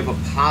 you have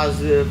a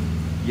positive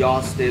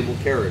yaw stable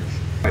carriage.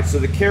 All right, so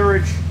the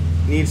carriage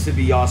needs to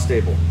be yaw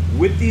stable.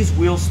 With these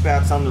wheel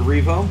spats on the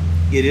Revo,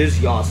 it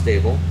is yaw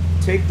stable.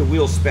 Take the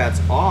wheel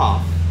spats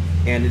off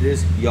and it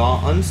is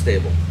yaw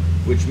unstable,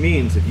 which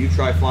means if you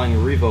try flying a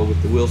Revo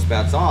with the wheel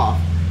spats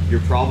off,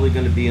 you're probably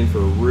going to be in for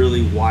a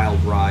really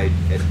wild ride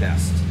at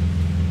best.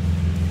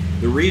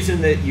 The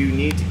reason that you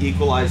need to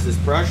equalize this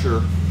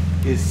pressure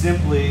is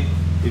simply,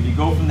 if you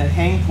go from the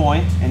hang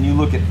point and you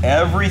look at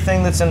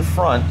everything that's in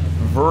front,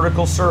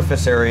 vertical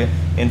surface area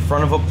in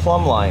front of a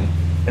plumb line,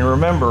 and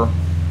remember,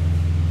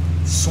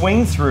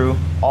 swing through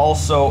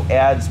also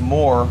adds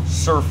more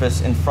surface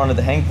in front of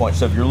the hang point.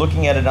 So if you're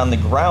looking at it on the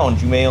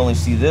ground, you may only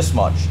see this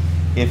much.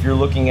 If you're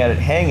looking at it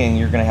hanging,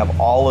 you're going to have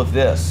all of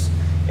this.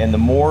 And the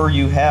more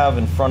you have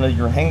in front of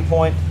your hang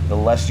point, the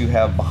less you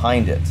have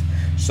behind it.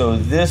 So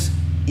this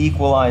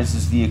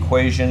equalizes the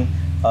equation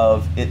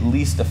of at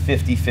least a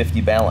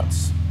 50-50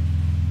 balance.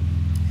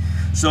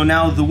 So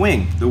now the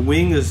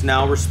wing is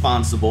now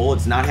responsible.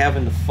 It's not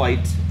having to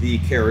fight the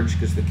carriage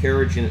because the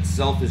carriage in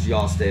itself is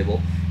yaw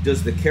stable.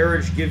 Does the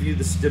carriage give you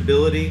the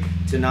stability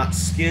to not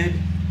skid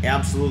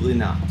Absolutely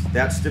not.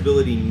 That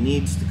stability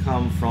needs to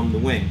come from the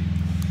wing.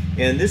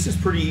 And this is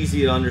pretty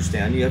easy to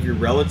understand. You have your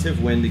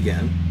relative wind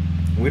again.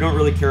 We don't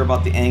really care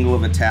about the angle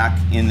of attack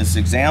in this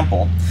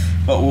example,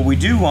 but what we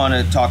do want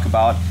to talk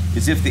about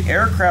is if the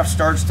aircraft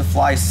starts to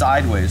fly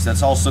sideways,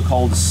 that's also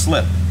called a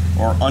slip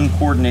or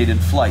uncoordinated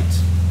flight.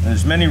 And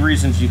there's many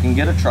reasons you can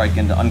get a trike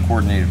into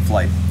uncoordinated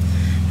flight.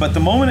 But the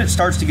moment it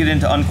starts to get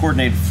into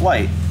uncoordinated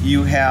flight,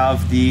 you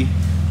have the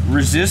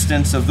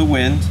resistance of the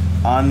wind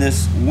on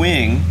this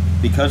wing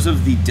because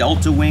of the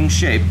delta wing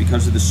shape,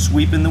 because of the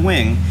sweep in the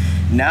wing.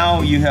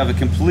 Now you have a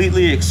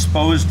completely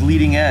exposed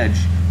leading edge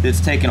that's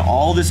taken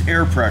all this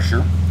air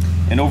pressure,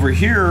 and over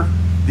here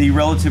the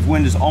relative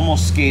wind is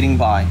almost skating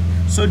by.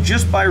 So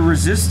just by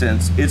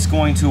resistance, it's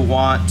going to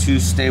want to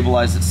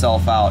stabilize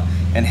itself out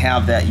and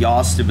have that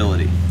yaw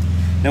stability.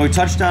 Now we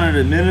touched on it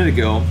a minute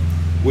ago.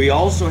 We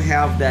also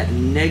have that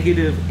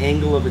negative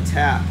angle of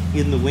attack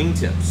in the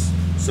wingtips.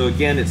 So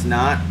again, it's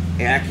not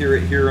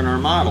accurate here in our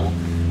model,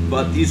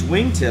 but these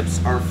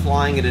wingtips are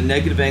flying at a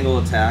negative angle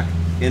of attack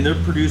and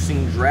they're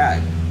producing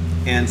drag.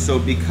 And so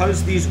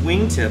because these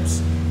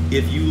wingtips,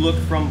 if you look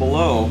from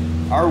below,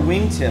 our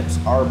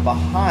wingtips are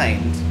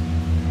behind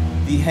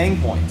the hang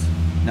point.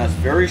 Now it's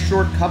very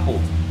short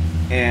coupled,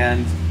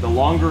 and the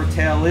longer a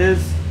tail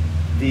is,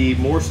 the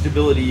more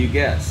stability you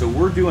get. So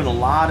we're doing a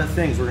lot of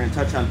things. We're going to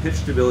touch on pitch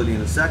stability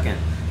in a second,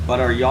 but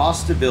our yaw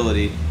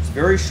stability is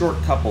very short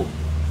coupled.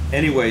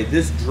 Anyway,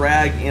 this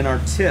drag in our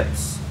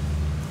tips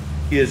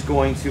is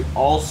going to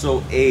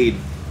also aid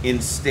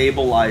in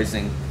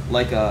stabilizing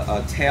like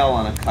a tail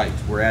on a kite.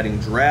 We're adding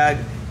drag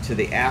to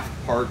the aft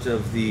part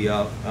of the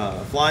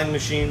flying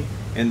machine,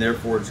 and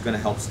therefore it's going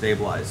to help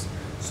stabilize.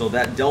 So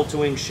that delta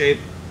wing shape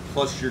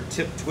plus your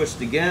tip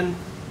twist again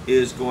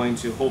is going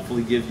to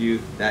hopefully give you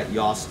that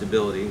yaw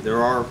stability.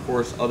 There are, of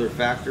course, other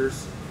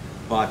factors,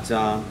 but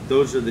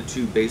those are the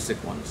two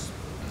basic ones.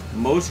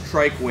 Most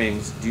trike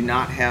wings do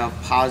not have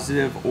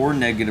positive or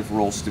negative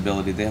roll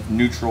stability. They have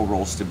neutral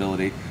roll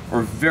stability,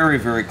 or very,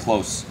 very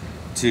close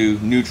to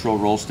neutral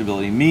roll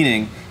stability,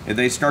 meaning if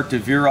they start to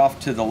veer off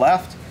to the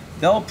left,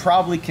 they'll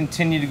probably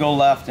continue to go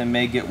left and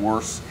may get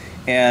worse.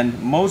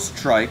 And most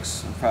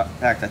trikes, in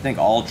fact I think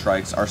all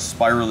trikes, are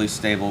spirally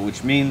stable,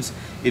 which means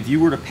if you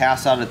were to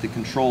pass out at the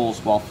controls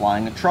while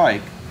flying a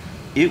trike,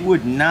 it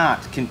would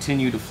not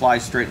continue to fly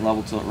straight and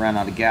level till it ran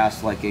out of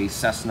gas like a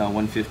Cessna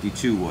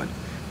 152 would.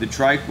 The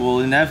trike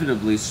will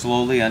inevitably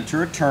slowly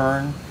enter a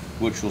turn,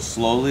 which will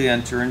slowly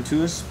enter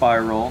into a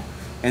spiral,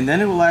 and then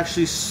it will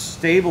actually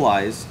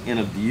stabilize in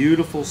a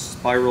beautiful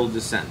spiral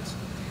descent.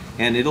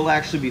 And it'll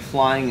actually be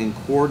flying in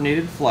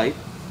coordinated flight,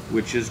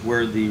 which is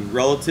where the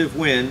relative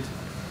wind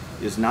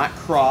is not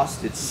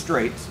crossed, it's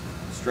straight.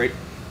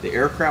 The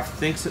aircraft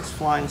thinks it's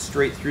flying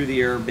straight through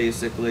the air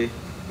basically,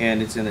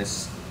 and it's in a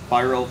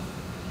spiral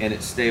and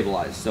it's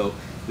stabilized. So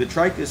the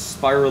trike is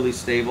spirally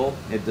stable.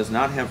 It does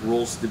not have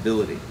roll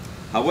stability.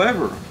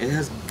 However, it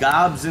has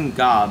gobs and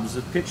gobs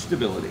of pitch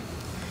stability.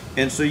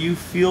 And so you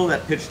feel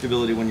that pitch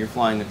stability when you're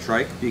flying a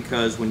trike,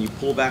 because when you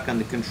pull back on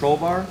the control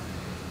bar,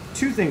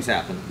 two things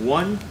happen.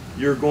 One,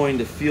 you're going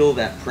to feel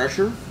that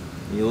pressure.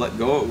 You let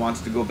go, it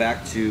wants to go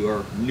back to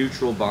our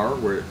neutral bar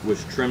where it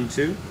was trimmed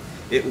to.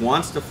 It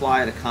wants to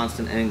fly at a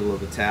constant angle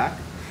of attack.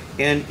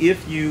 And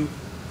if you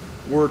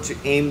were to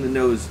aim the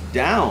nose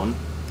down,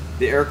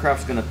 the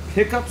aircraft's going to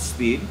pick up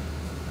speed,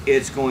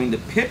 it's going to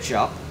pitch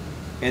up,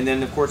 and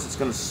then of course it's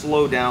going to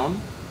slow down,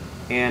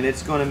 and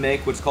it's going to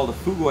make what's called a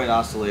phugoid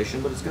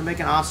oscillation, but it's going to make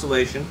an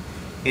oscillation,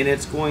 and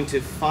it's going to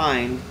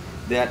find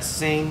that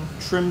same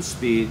trim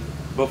speed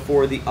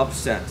before the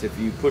upset. If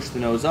you push the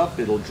nose up,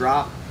 it'll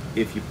drop.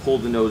 If you pull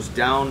the nose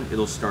down,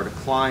 it'll start a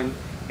climb,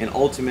 and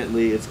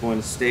ultimately it's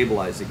going to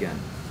stabilize again.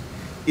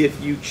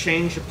 If you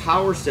change a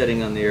power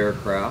setting on the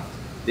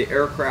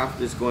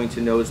aircraft is going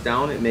to nose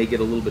down. It may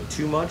get a little bit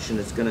too much, and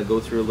it's going to go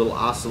through a little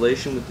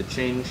oscillation with the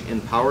change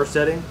in power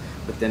setting,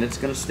 but then it's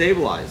going to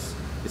stabilize.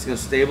 It's going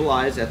to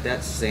stabilize at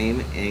that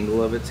same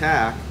angle of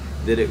attack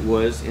that it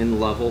was in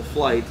level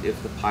flight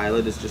if the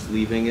pilot is just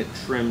leaving it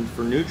trimmed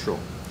for neutral.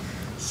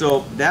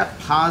 So that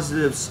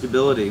positive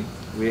stability,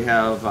 we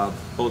have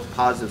both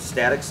positive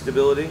static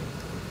stability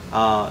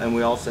and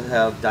we also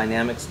have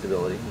dynamic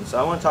stability. And so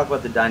I want to talk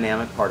about the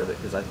dynamic part of it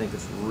because I think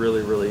it's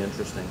really, really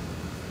interesting.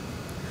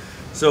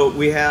 So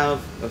we have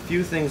a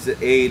few things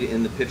that aid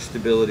in the pitch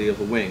stability of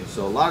a wing.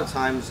 So a lot of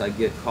times I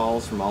get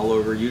calls from all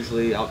over,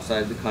 usually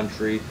outside the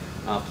country,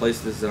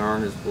 places that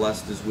aren't as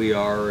blessed as we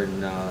are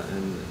in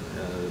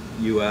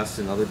US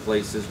and other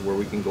places where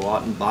we can go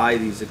out and buy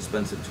these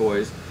expensive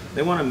toys.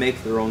 They want to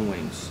make their own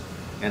wings.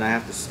 And I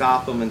have to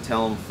stop them and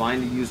tell them,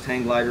 find a used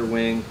hang glider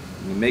wing,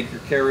 you make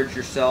your carriage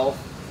yourself,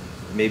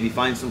 maybe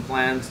find some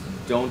plans,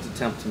 don't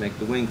attempt to make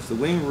the wing, because the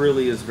wing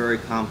really is very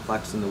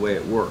complex in the way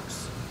it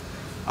works.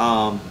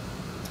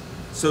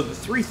 So the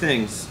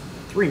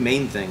three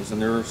main things,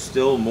 and there are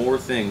still more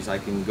things, I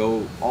can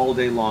go all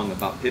day long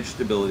about pitch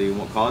stability and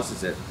what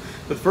causes it.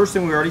 But the first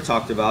thing we already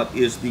talked about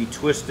is the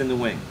twist in the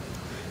wing.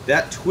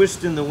 That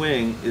twist in the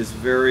wing is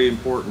very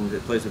important.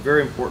 It plays a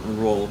very important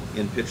role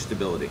in pitch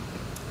stability.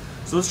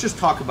 So let's just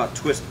talk about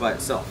twist by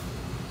itself.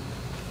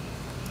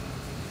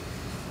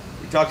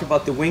 We talked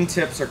about the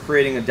wingtips are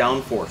creating a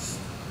downforce.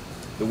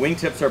 The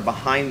wingtips are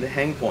behind the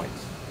hang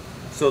points.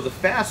 So the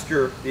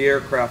faster the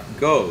aircraft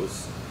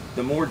goes,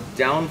 the more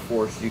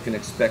downforce you can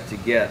expect to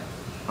get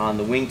on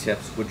the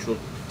wingtips, which will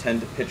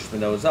tend to pitch the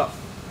nose up.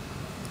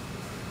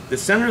 The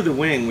center of the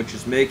wing, which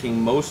is making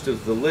most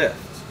of the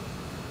lift,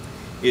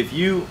 if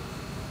you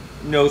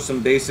know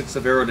some basics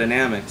of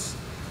aerodynamics,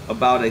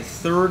 about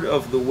 1/3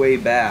 of the way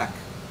back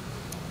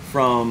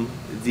from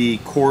the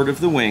chord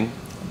of the wing,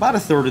 about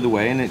 1/3 of the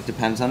way, and it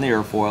depends on the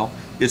airfoil,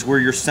 is where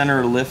your center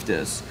of lift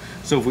is.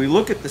 So if we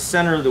look at the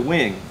center of the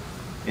wing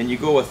and you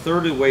go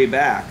 1/3 of the way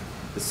back,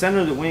 the center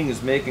of the wing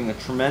is making a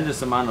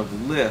tremendous amount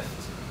of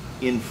lift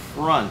in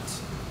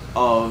front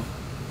of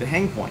the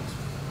hang point.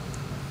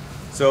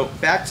 So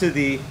back to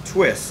the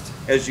twist,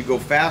 as you go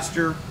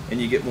faster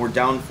and you get more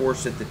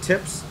downforce at the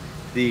tips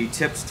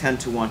tend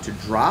to want to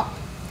drop.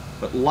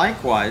 But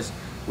likewise,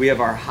 we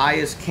have our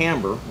highest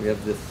camber, we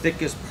have the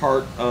thickest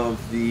part of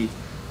the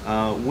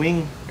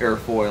wing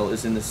airfoil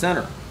is in the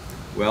center.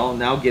 Well,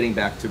 now getting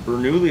back to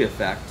Bernoulli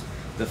effect,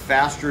 the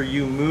faster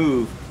you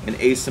move an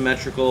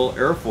asymmetrical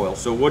airfoil.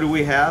 So what do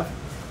we have?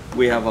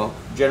 We have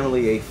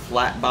generally a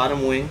flat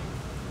bottom wing,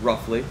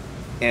 roughly,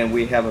 and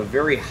we have a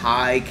very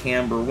high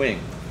camber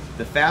wing.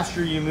 The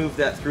faster you move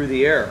that through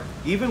the air,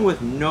 even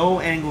with no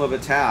angle of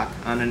attack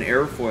on an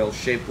airfoil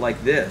shaped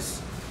like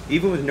this,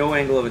 even with no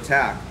angle of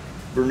attack,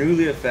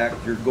 Bernoulli effect,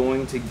 you're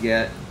going to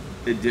get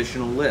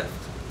additional lift.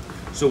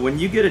 So when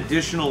you get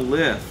additional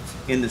lift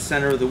in the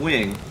center of the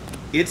wing,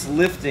 it's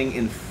lifting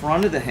in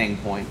front of the hang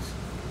point,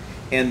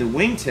 and the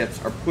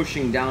wingtips are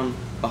pushing down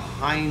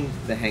behind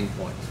the hang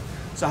point.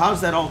 So how does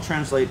that all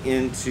translate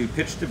into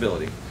pitch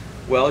stability?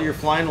 Well, you're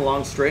flying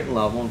along straight and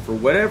level, and for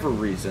whatever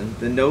reason,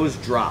 the nose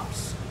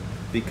drops.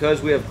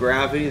 Because we have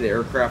gravity, the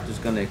aircraft is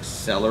going to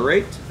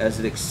accelerate. As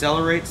it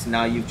accelerates,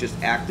 now you've just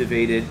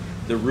activated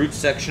the root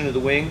section of the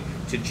wing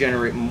to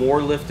generate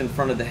more lift in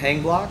front of the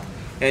hang block,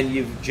 and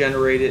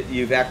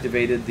you've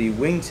activated the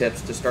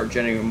wingtips to start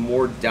generating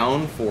more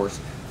downforce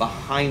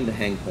behind the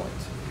hang point.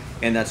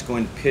 And that's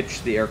going to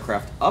pitch the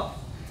aircraft up.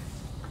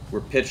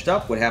 We're pitched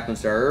up. What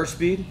happens to our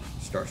airspeed?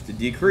 It starts to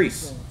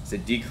decrease. As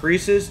it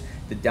decreases,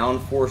 the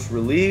downforce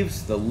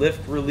relieves, the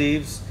lift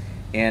relieves,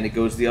 and it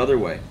goes the other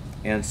way.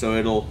 And so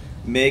it'll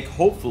make,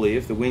 hopefully,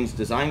 if the wing's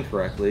designed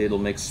correctly, it'll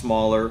make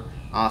smaller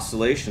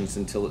oscillations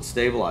until it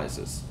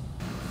stabilizes.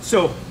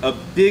 So a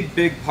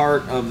big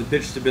part of the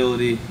pitch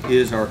stability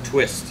is our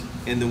twist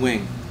in the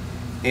wing.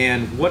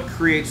 And what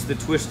creates the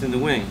twist in the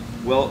wing?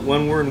 Well,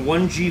 when we're in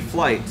 1G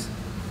flight,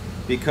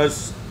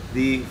 because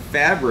the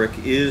fabric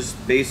is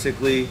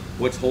basically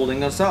what's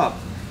holding us up,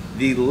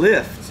 the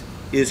lift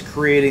is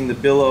creating the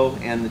billow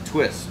and the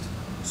twist.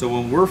 So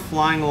when we're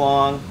flying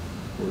along,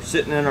 we're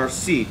sitting in our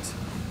seat,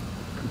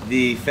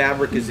 the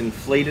fabric is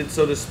inflated,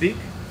 so to speak,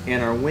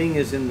 and our wing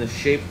is in the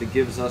shape that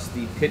gives us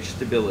the pitch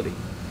stability.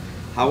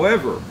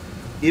 However,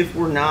 if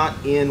we're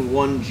not in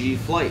 1G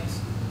flight,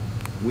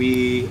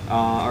 we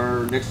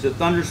are next to a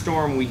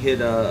thunderstorm, we hit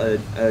a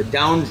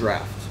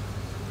downdraft,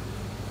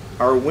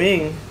 our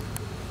wing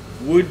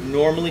would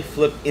normally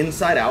flip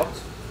inside out.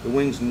 The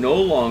wing's no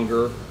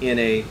longer in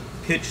a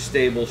pitch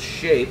stable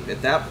shape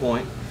at that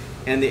point,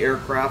 and the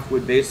aircraft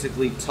would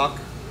basically tuck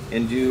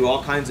and do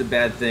all kinds of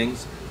bad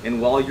things. And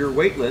while you're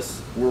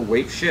weightless, or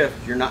weight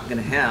shift, you're not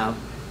going to have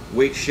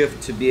weight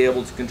shift to be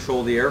able to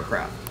control the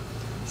aircraft.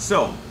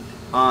 So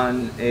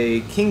on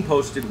a king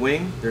posted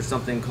wing, there's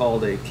something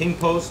called a king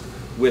post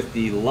with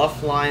the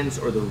luff lines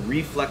or the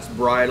reflex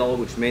bridle,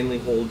 which mainly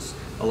holds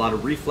a lot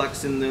of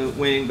reflex in the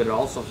wing, but it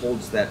also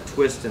holds that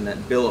twist and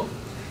that billow.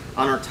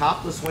 On our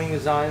topless wing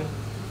design,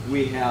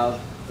 we have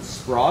a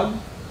sprog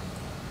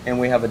and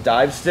we have a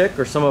dive stick,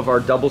 or some of our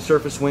double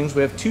surface wings,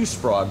 we have 2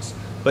 sprogs.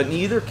 But in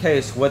either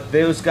case, what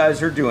those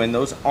guys are doing,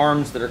 those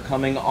arms that are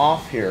coming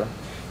off here,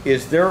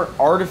 is they're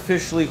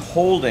artificially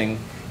holding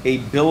a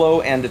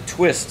billow and a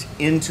twist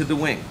into the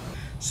wing.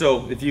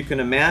 So if you can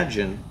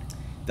imagine,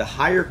 the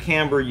higher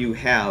camber you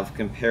have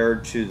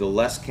compared to the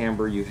less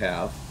camber you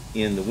have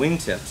in the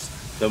wingtips,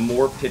 the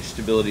more pitch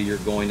stability you're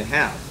going to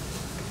have.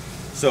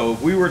 So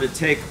if we were to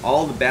take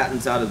all the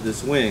battens out of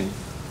this wing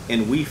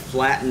and we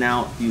flatten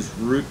out these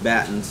root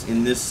battens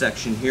in this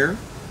section here,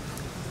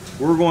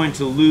 we're going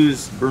to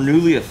lose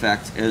Bernoulli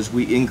effect as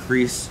we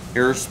increase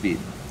airspeed.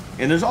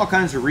 And there's all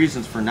kinds of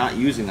reasons for not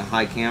using a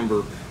high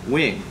camber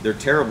wing. They're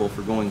terrible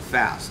for going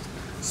fast.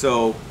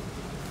 So,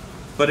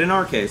 but in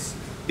our case,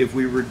 if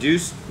we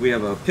reduce, we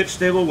have a pitch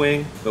stable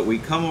wing, but we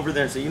come over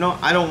there and say, you know,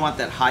 I don't want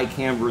that high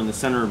camber in the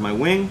center of my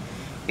wing,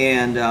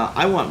 and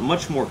I want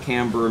much more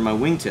camber in my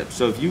wingtip.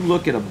 So if you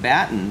look at a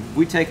batten,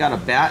 we take out a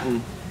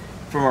batten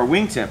from our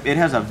wingtip, it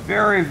has a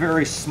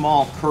very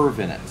small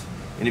curve in it.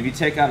 And if you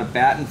take out a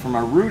batten from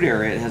our root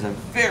area, it has a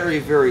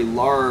very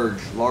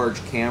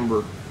large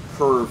camber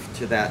curve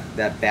to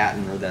that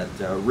batten or that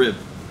rib.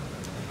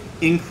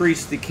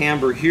 Increase the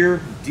camber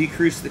here,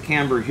 decrease the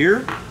camber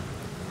here.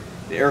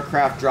 The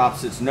aircraft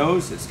drops its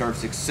nose, it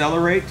starts to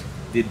accelerate.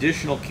 The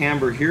additional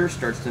camber here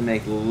starts to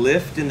make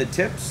lift in the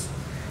tips.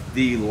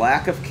 The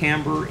lack of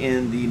camber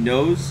in the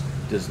nose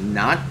does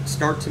not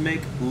start to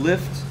make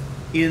lift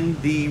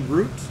in the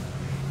root.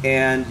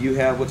 And you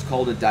have what's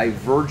called a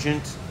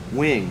divergent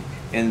wing.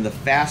 And the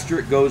faster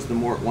it goes, the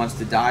more it wants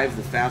to dive.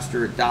 The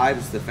faster it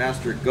dives, the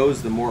faster it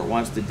goes, the more it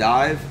wants to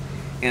dive.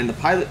 And the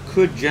pilot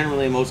could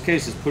generally, in most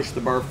cases, push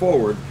the bar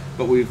forward,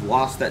 but we've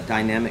lost that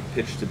dynamic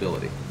pitch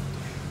stability.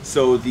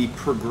 So the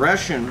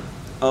progression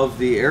of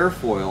the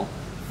airfoil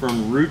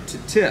from root to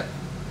tip,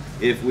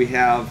 if we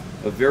have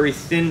a very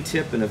thin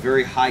tip and a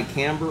very high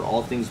camber,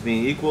 all things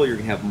being equal, you're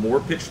going to have more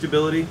pitch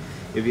stability.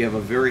 If you have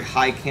a very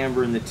high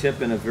camber in the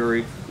tip and a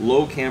very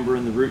low camber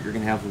in the root, you're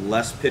going to have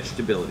less pitch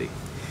stability.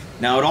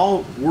 Now it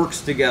all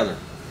works together,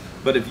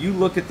 but if you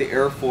look at the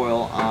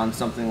airfoil on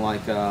something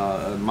like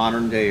a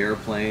modern day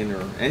airplane,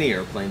 or any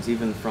airplanes,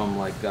 even from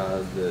like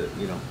the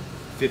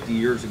 50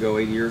 years ago,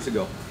 80 years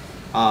ago,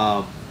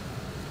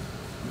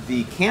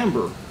 the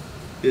camber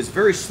is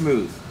very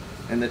smooth,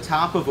 and the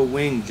top of a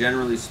wing,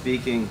 generally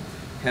speaking,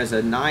 has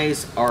a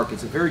nice arc.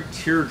 It's a very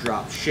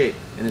teardrop shape,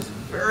 and it's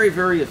very,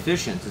 very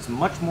efficient. It's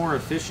much more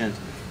efficient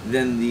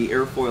than the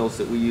airfoils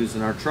that we use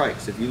in our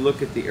trikes. If you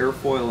look at the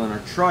airfoil in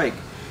our trike,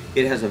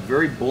 it has a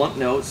very blunt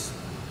nose,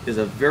 is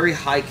a very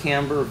high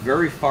camber,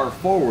 very far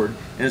forward,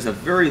 and is a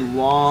very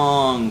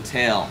long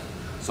tail.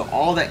 So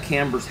all that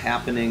camber's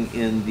happening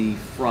in the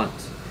front.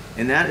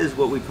 And that is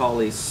what we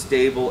call a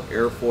stable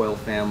airfoil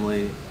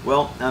family.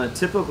 Well, on a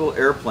typical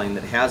airplane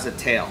that has a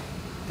tail,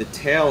 the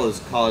tail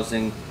is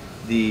causing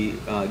the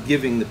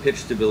giving the pitch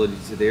stability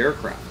to the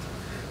aircraft.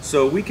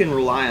 So we can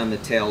rely on the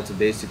tail to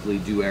basically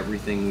do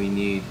everything we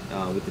need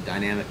with the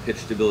dynamic pitch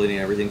stability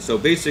and everything. So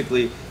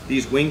basically,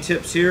 these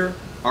wingtips here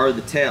are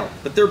the tail,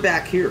 but they're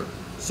back here.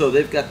 So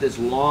they've got this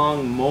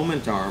long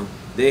moment arm.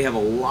 They have a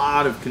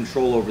lot of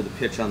control over the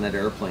pitch on that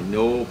airplane,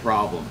 no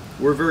problem.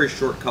 We're very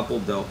short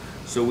coupled though,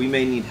 so we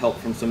may need help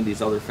from some of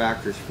these other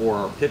factors for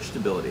our pitch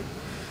stability.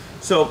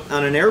 So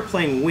on an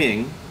airplane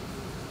wing,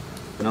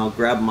 and I'll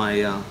grab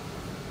my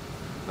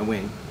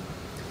wing,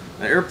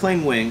 an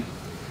airplane wing,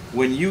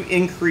 when you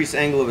increase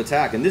angle of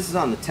attack, and this is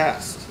on the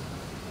test,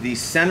 the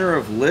center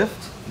of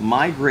lift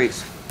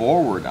migrates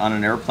forward on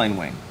an airplane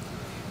wing.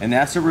 And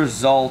that's a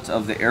result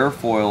of the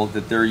airfoil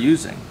that they're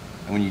using.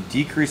 And when you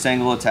decrease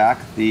angle of attack,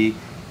 the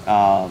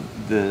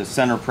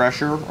center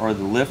pressure or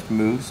the lift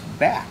moves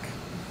back.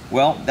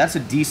 Well, that's a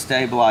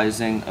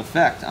destabilizing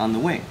effect on the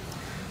wing.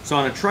 So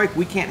on a trike,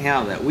 we can't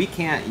have that. We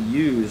can't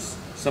use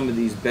some of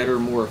these better,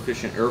 more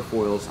efficient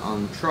airfoils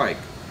on the trike.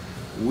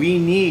 We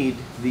need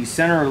the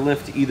center of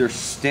lift to either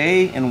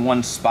stay in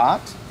one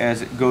spot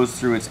as it goes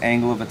through its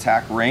angle of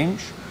attack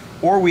range,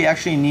 or we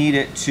actually need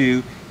it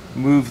to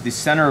move the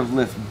center of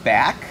lift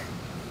back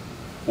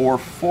or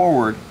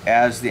forward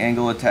as the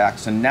angle of attack.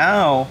 So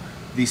now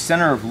the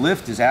center of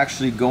lift is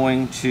actually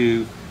going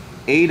to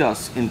aid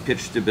us in pitch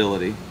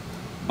stability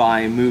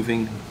by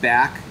moving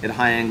back at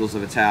high angles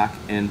of attack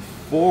and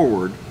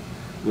forward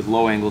with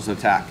low angles of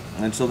attack.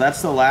 And so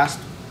that's the last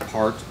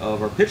part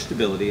of our pitch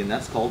stability, and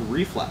that's called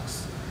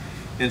reflex.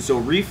 And so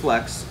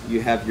reflex,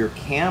 you have your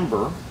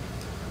camber,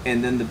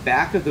 and then the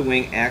back of the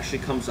wing actually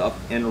comes up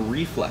and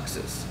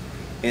reflexes.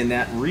 And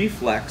that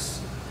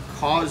reflex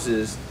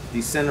causes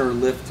the center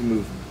of lift to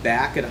move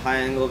back at a high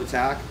angle of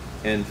attack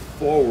and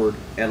forward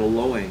at a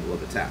low angle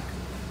of attack.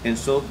 And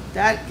so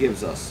that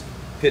gives us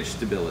pitch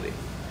stability.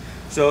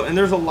 So, and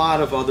there's a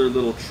lot of other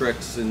little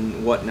tricks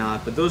and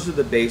whatnot, but those are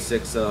the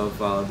basics of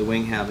the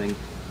wing having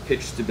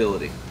pitch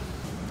stability.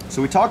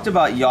 So we talked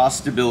about yaw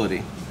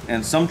stability,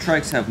 and some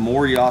trikes have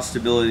more yaw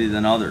stability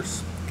than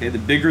others. Okay, the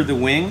bigger the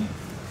wing,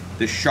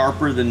 the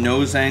sharper the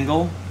nose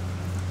angle,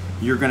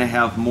 you're going to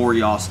have more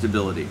yaw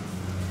stability.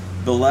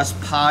 The less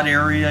pod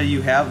area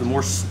you have, the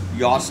more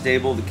yaw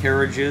stable the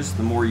carriage is,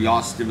 the more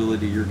yaw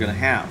stability you're going to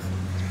have.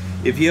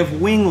 If you have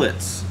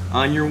winglets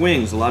on your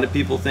wings, a lot of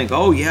people think,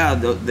 oh yeah,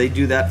 they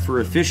do that for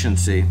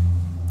efficiency.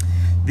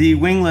 The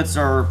winglets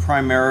are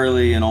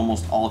primarily, in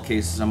almost all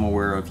cases I'm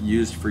aware of,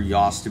 used for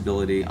yaw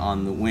stability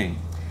on the wing.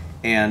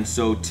 And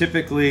so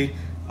typically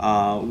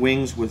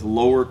wings with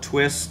lower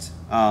twist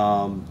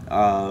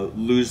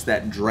lose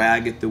that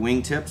drag at the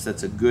wingtips.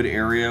 That's a good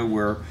area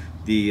where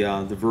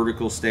the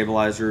vertical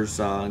stabilizers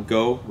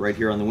go, right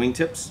here on the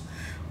wingtips.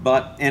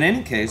 But in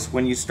any case,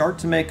 when you start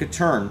to make a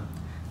turn,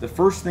 the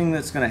first thing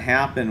that's going to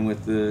happen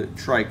with the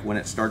trike when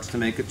it starts to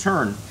make a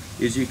turn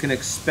is you can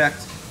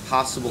expect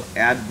possible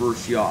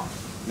adverse yaw.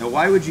 Now,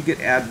 why would you get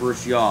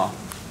adverse yaw?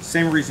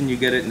 Same reason you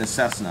get it in a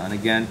Cessna. And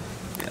again,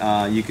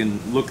 you can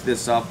look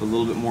this up, a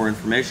little bit more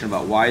information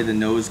about why the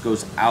nose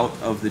goes out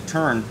of the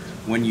turn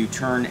when you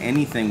turn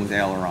anything with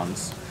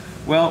ailerons.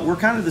 Well, we're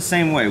kind of the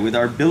same way. With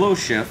our billow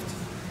shift,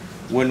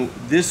 when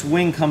this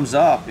wing comes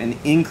up and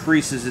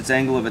increases its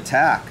angle of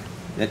attack,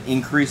 that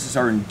increases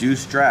our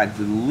induced drag.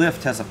 The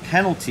lift has a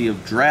penalty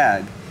of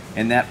drag,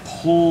 and that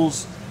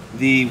pulls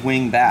the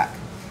wing back.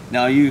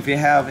 Now, if you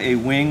have a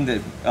wing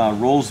that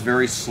rolls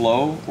very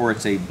slow, or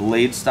it's a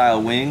blade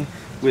style wing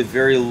with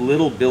very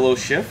little billow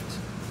shift,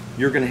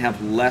 you're going to have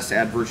less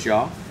adverse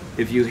yaw.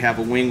 If you have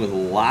a wing with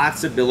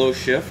lots of billow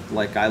shift,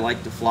 like I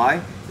like to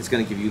fly, it's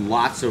going to give you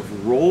lots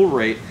of roll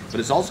rate, but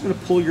it's also going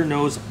to pull your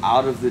nose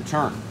out of the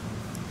turn.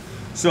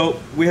 So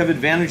we have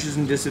advantages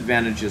and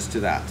disadvantages to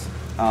that.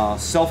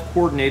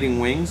 Self-coordinating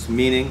wings,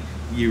 meaning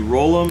you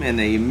roll them and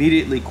they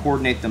immediately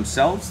coordinate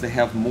themselves. They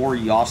have more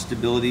yaw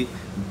stability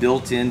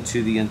built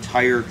into the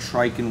entire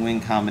trike and wing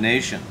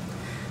combination.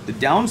 The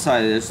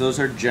downside is those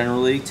are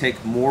generally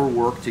take more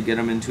work to get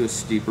them into a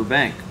steeper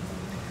bank.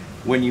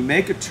 When you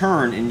make a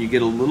turn and you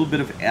get a little bit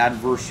of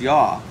adverse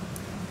yaw,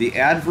 the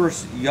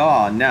adverse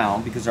yaw now,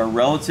 because our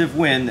relative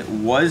wind that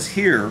was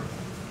here,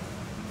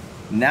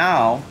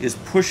 now is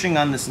pushing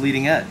on this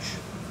leading edge,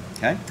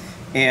 okay?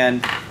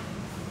 And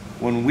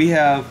when we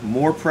have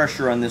more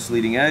pressure on this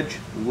leading edge,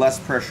 less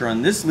pressure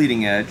on this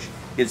leading edge,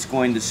 it's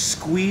going to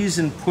squeeze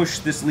and push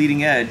this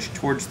leading edge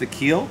towards the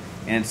keel,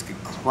 and it's going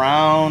to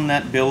crown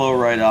that billow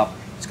right up.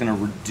 It's going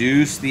to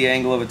reduce the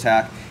angle of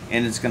attack,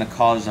 and it's going to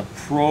cause a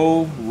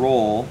pro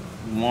roll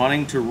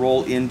wanting to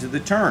roll into the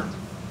turn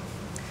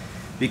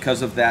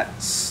because of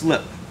that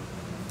slip.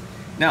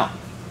 Now,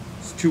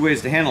 there's two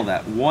ways to handle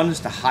that. One is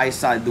to high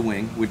side the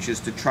wing, which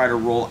is to try to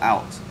roll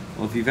out.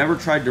 Well, if you've ever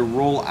tried to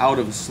roll out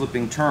of a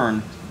slipping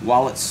turn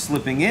while it's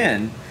slipping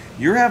in,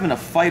 you're having to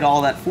fight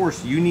all that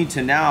force. You need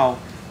to now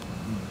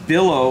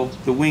billow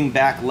the wing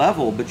back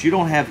level, but you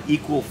don't have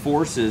equal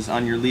forces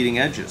on your leading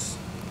edges.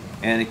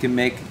 And it can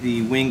make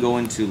the wing go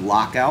into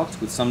lockout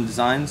with some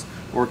designs,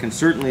 or it can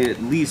certainly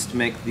at least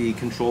make the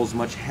controls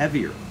much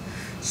heavier.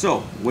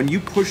 So when you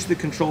push the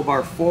control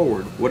bar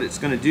forward, what it's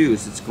going to do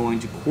is it's going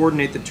to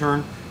coordinate the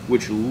turn,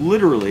 which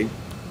literally,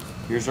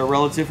 here's our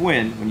relative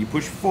wind. When you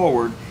push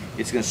forward,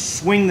 it's going to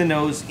swing the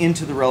nose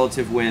into the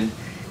relative wind,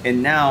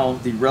 and now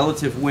the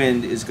relative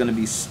wind is going to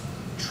be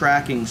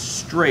tracking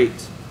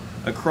straight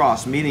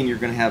across, meaning you're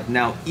going to have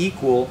now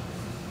equal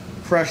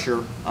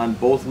pressure on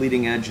both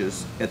leading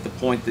edges at the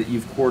point that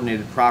you've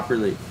coordinated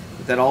properly.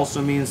 What that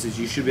also means is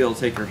you should be able to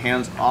take your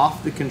hands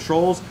off the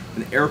controls,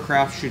 and the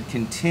aircraft should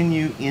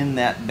continue in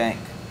that bank.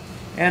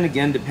 And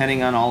again,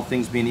 depending on all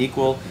things being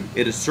equal,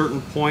 at a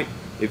certain point,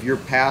 if you're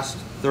past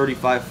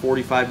 35,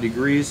 45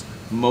 degrees,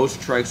 most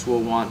trikes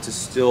will want to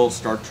still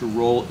start to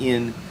roll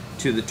in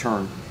to the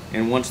turn.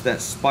 And once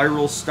that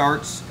spiral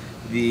starts,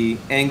 the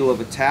angle of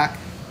attack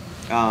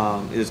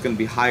is going to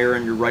be higher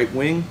on your right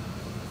wing.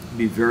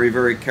 Be very,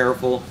 very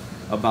careful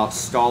about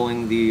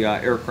stalling the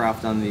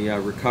aircraft on the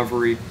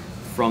recovery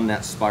from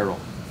that spiral.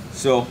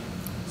 So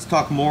let's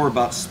talk more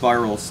about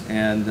spirals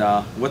and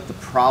what the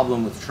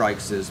problem with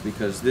trikes is,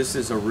 because this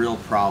is a real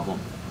problem.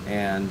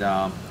 And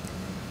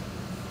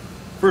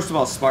first of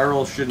all,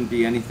 spirals shouldn't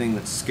be anything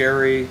that's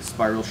scary.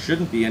 Spirals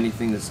shouldn't be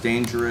anything that's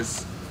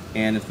dangerous.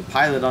 And if the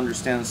pilot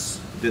understands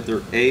that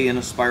they're in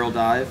a spiral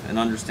dive and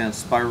understands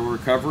spiral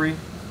recovery,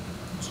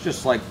 it's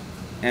just like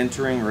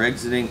entering or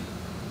exiting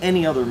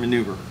any other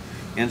maneuver.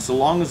 And so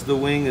long as the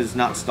wing is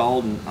not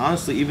stalled, and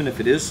honestly even if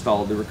it is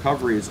stalled, the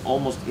recovery is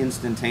almost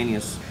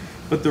instantaneous.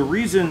 But the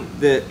reason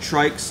that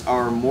trikes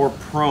are more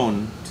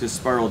prone to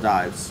spiral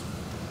dives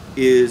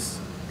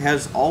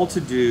has all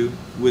to do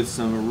with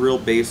some real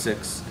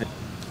basics.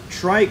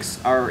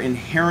 Trikes are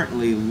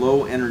inherently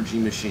low energy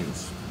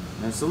machines.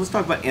 And so let's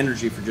talk about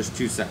energy for just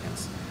 2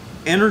 seconds.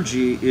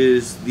 Energy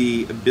is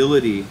the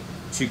ability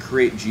to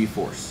create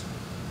G-force,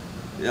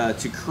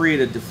 to create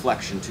a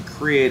deflection, to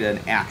create an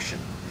action.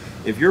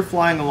 If you're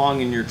flying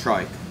along in your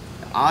trike,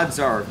 odds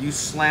are if you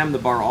slam the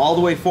bar all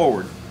the way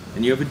forward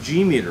and you have a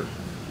G meter,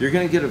 you're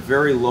going to get a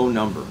very low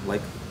number,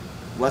 like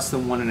less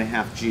than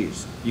 1.5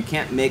 Gs. You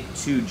can't make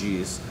 2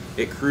 Gs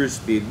at cruise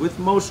speed with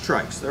most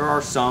trikes. There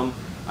are some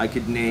I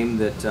could name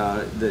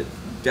that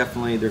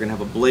definitely they're going to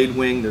have a blade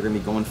wing, they're going to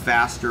be going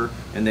faster,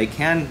 and they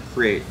can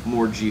create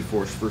more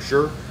G-force for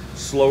sure.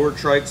 Slower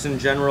trikes in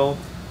general,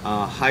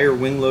 higher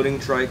wing loading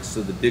trikes,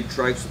 so the big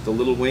trikes with the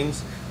little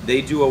wings, they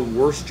do a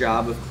worse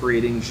job of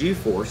creating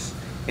G-force,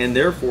 and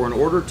therefore in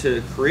order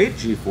to create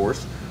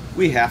G-force,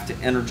 we have to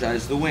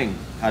energize the wing.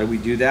 How do we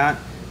do that?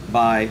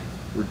 By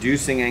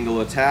reducing angle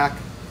of attack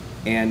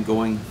and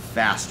going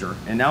faster.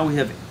 And now we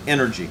have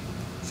energy.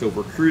 So if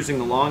we're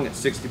cruising along at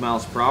 60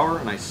 miles per hour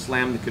and I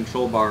slam the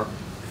control bar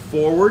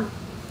forward,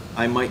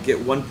 I might get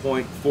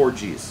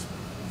 1.4 Gs.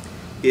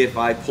 If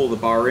I pull the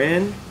bar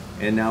in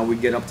and now we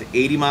get up to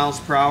 80 miles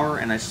per hour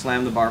and I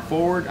slam the bar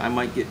forward, I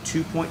might get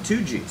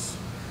 2.2 Gs.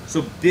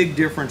 So big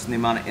difference in the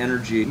amount of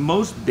energy.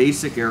 Most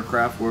basic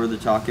aircraft, whether they're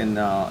talking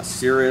a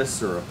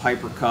Cirrus or a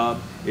Piper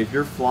Cub, if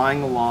you're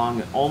flying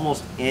along at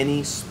almost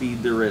any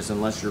speed there is,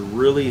 unless you're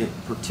really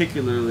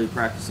particularly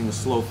practicing a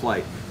slow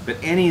flight, but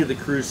any of the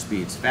cruise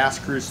speeds,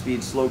 fast cruise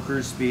speed, slow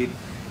cruise speed,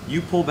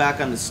 you pull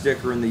back on the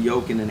stick or in the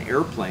yoke in an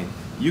airplane,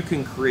 you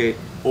can create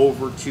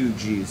over 2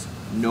 Gs,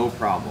 no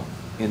problem.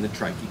 In the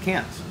trike, you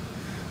can't.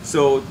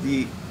 So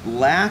the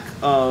lack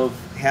of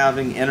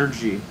having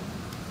energy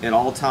at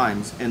all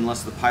times,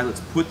 unless the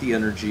pilots put the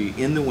energy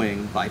in the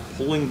wing by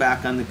pulling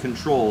back on the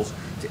controls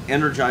to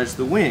energize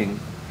the wing,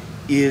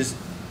 is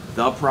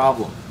the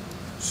problem.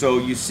 So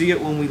you see it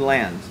when we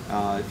land.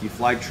 If you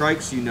fly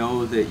trikes, you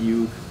know that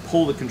you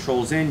pull the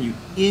controls in, you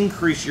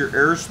increase your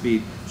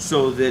airspeed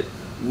so that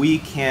we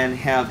can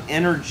have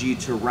energy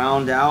to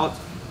round out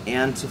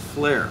and to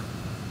flare.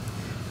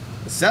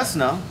 The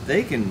Cessna,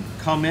 they can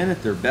come in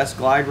at their best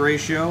glide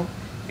ratio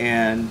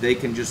and they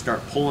can just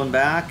start pulling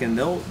back and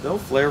they'll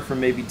flare for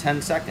maybe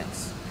 10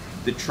 seconds.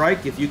 The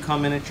trike, if you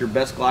come in at your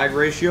best glide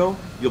ratio,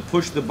 you'll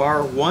push the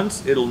bar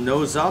once, it'll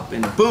nose up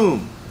and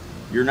boom!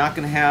 You're not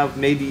going to have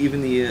maybe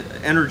even the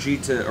energy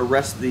to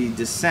arrest the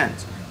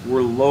descent.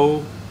 We're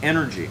low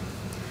energy.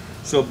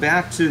 So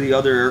back to the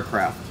other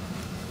aircraft.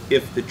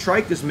 If the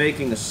trike is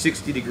making a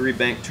 60-degree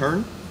bank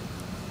turn,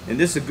 and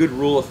this is a good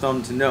rule of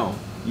thumb to know,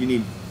 you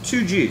need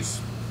 2 Gs.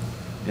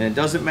 And it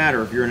doesn't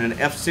matter if you're in an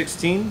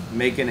F-16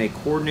 making a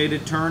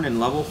coordinated turn in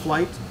level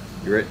flight,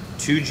 you're at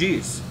 2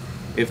 Gs.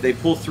 If they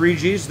pull 3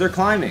 Gs, they're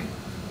climbing.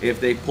 If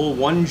they pull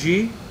 1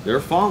 G, they're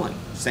falling,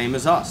 same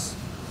as us.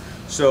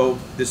 So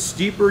the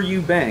steeper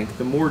you bank,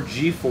 the more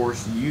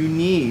G-force you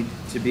need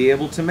to be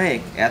able to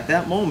make at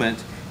that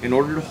moment in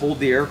order to hold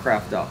the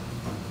aircraft up.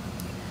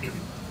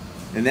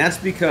 And that's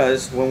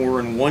because when we're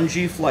in 1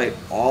 G flight,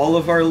 all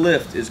of our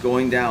lift is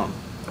going down.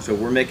 So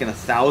we're making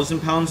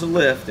 1,000 pounds of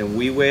lift and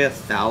we weigh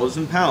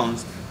 1,000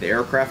 pounds, the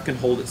aircraft can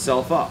hold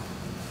itself up.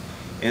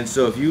 And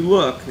so if you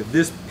look, if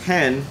this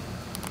pen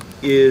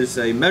is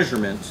a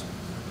measurement,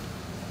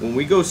 when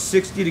we go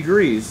 60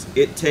 degrees,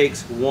 it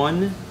takes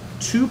 1,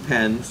 2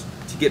 pens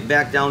to get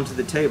back down to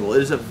the table.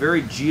 It is a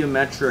very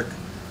geometric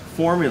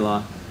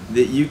formula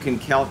that you can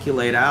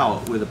calculate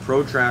out with a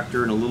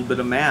protractor and a little bit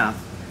of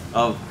math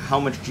of how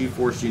much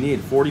G-force you need.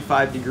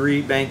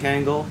 45-degree bank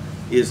angle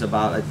is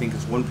about, I think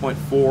it's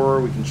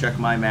 1.4. We can check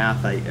my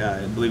math.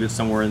 I believe it's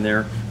somewhere in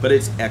there, but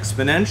it's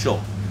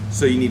exponential.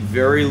 So you need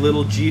very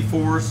little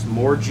G-force,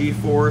 more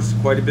G-force,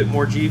 quite a bit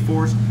more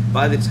G-force.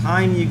 By the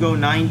time you go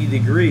 90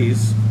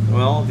 degrees,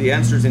 well, the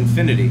answer is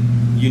infinity.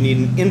 You need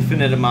an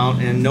infinite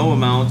amount, and no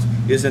amount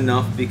is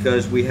enough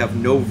because we have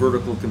no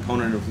vertical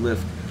component of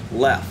lift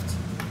left.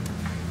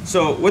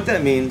 So what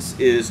that means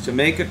is to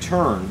make a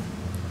turn,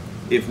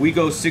 if we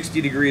go 60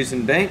 degrees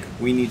in bank,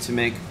 we need to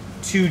make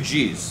 2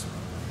 Gs.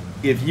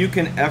 If you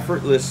can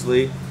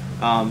effortlessly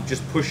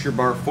just push your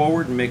bar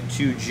forward and make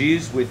 2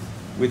 Gs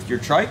with your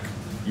trike,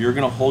 you're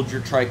going to hold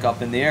your trike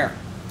up in the air.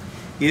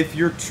 If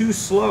you're too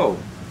slow,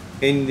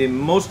 in the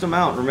most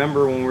amount,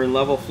 remember when we're in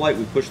level flight,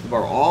 we pushed the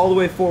bar all the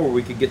way forward,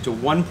 we could get to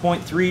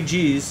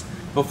 1.3 Gs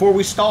before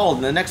we stalled,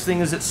 and the next thing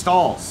is it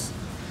stalls.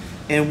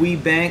 And we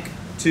bank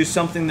to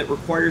something that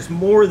requires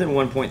more than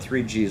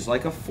 1.3 Gs,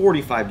 like a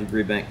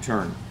 45-degree bank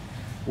turn.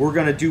 We're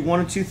going to do one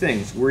of two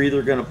things. We're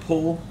either going to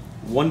pull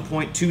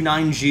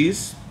 1.29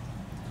 Gs,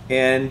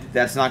 and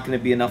that's not going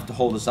to be enough to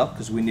hold us up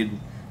because we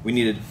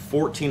needed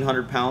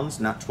 1,400 pounds,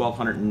 not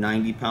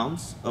 1,290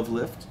 pounds of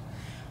lift.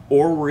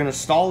 Or we're going to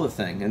stall the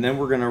thing, and then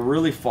we're going to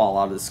really fall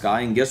out of the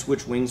sky, and guess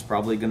which wing's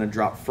probably going to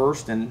drop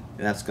first, and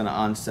that's going to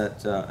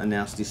onset a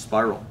nasty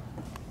spiral.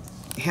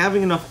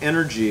 Having enough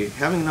energy,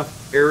 having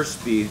enough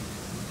airspeed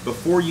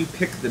before you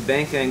pick the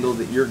bank angle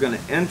that you're going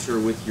to enter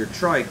with your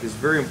trike is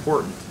very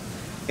important.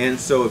 And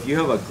so if you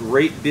have a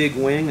great big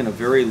wing and a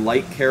very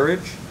light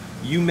carriage,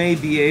 you may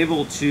be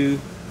able to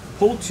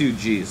pull 2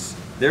 Gs.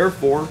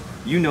 Therefore,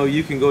 you know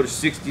you can go to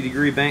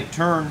 60-degree bank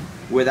turn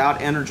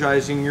without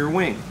energizing your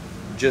wing.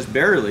 Just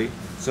barely.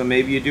 So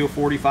maybe you do a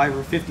 45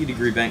 or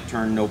 50-degree bank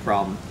turn, no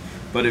problem.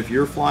 But if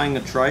you're flying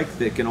a trike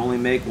that can only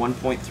make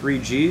 1.3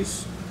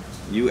 Gs,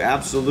 you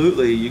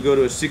go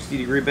to a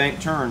 60-degree bank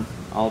turn.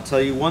 I'll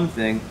tell you one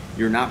thing,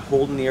 you're not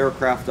holding the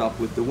aircraft up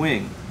with the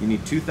wing. You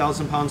need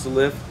 2,000 pounds of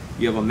lift.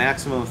 You have a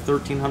maximum of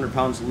 1,300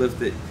 pounds of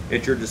lift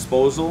at your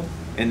disposal,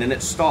 and then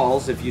it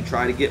stalls. If you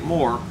try to get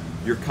more,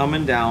 you're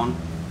coming down,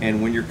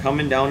 and when you're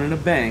coming down in a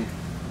bank,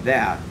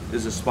 that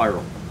is a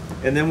spiral.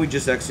 And then we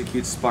just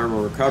execute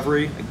spiral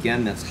recovery.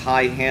 Again, that's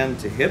high hand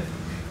to hip,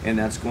 and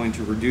that's going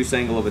to reduce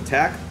angle of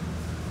attack.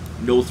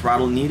 No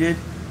throttle needed.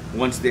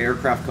 Once the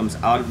aircraft comes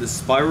out of the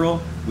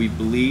spiral, we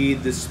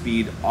bleed the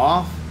speed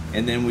off,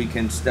 and then we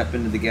can step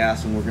into the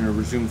gas, and we're going to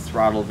resume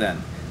throttle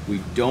then. We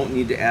don't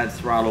need to add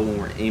throttle when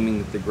we're aiming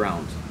at the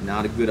ground.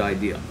 Not a good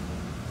idea.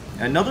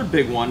 Another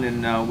big one,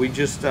 and we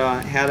just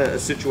had a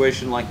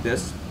situation like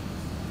this.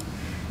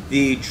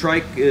 The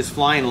trike is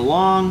flying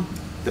along.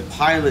 The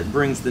pilot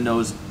brings the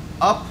nose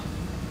up.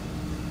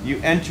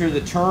 You enter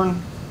the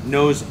turn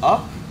nose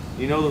up.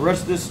 You know the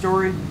rest of this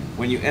story?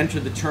 When you enter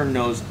the turn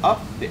nose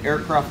up, the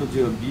aircraft will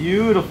do a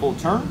beautiful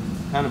turn,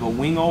 kind of a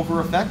wing over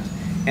effect,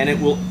 and it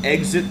will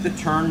exit the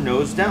turn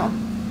nose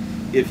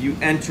down. If you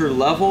enter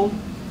level,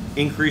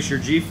 increase your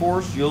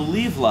G-force, you'll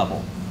leave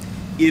level.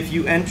 If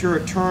you enter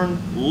a turn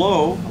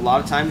low, a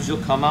lot of times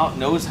you'll come out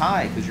nose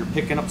high because you're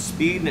picking up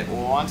speed and it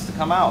wants to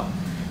come out.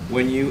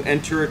 When you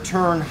enter a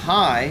turn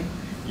high,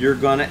 you're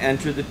going to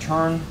enter the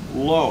turn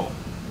low.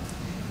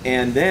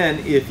 And then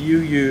if you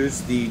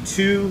use the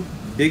 2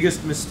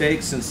 biggest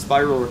mistakes in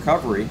spiral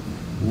recovery,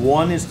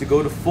 one is to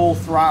go to full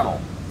throttle.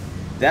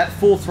 That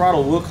full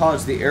throttle will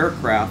cause the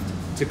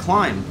aircraft to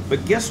climb.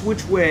 But guess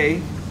which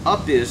way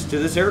up is to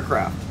this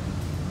aircraft?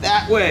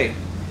 That way.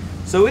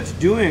 So it's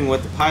doing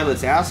what the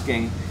pilot's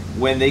asking,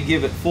 when they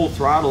give it full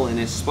throttle in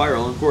its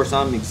spiral, and of course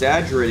I'm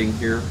exaggerating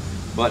here,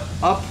 but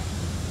up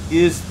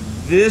is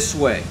this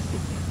way,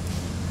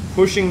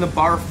 pushing the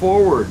bar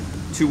forward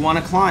to want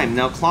to climb.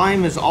 Now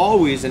climb is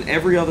always, in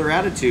every other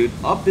attitude,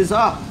 up is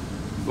up.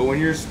 But when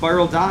you're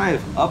spiral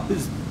dive, up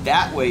is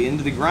that way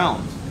into the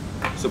ground.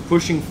 So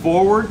pushing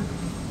forward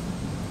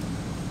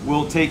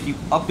will take you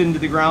up into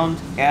the ground,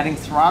 adding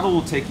throttle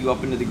will take you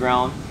up into the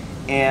ground,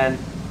 and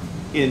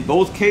in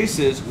both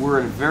cases,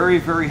 we're at a very,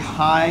 very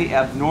high,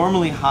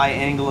 abnormally high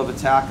angle of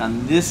attack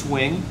on this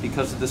wing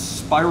because of the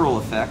spiral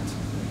effect.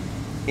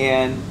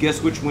 And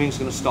guess which wing's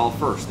going to stall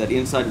first? That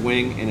inside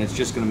wing, and it's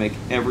just going to make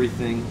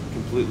everything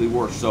completely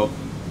worse. So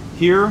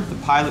here, the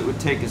pilot would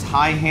take his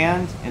high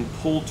hand and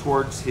pull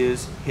towards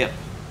his hip.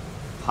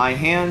 High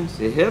hand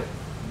to hip,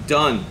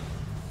 done.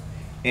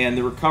 And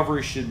the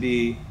recovery should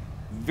be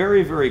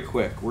very, very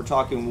quick. We're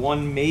talking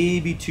 1,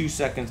 maybe 2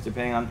 seconds,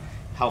 depending on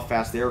how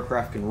fast the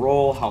aircraft can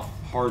roll, how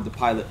hard the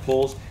pilot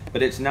pulls,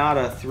 but it's not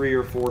a 3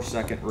 or 4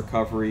 second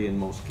recovery in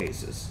most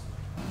cases.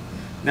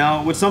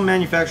 Now, what some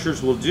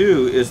manufacturers will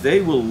do is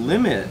they will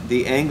limit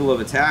the angle of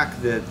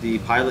attack that the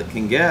pilot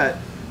can get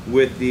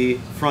with the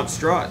front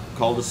strut,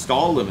 called a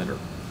stall limiter.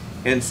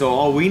 And so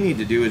all we need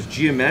to do is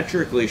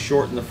geometrically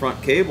shorten the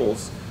front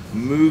cables,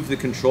 move the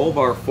control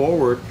bar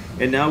forward,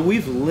 and now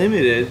we've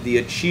limited the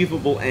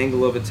achievable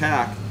angle of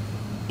attack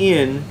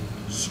in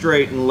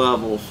straight and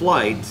level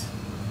flight.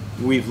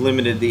 We've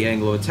limited the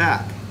angle of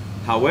attack.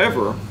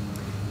 However,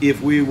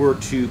 if we were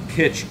to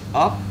pitch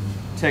up,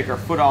 take our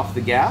foot off the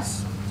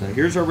gas, so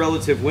here's our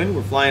relative wind,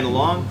 we're flying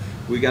along,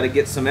 we got to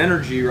get some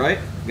energy, right?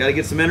 We got to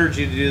get some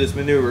energy to do this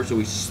maneuver, so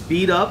we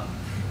speed up,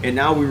 and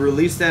now we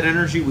release that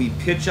energy, we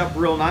pitch up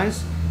real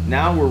nice,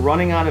 now we're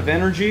running out of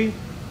energy,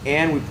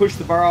 and we push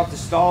the bar out to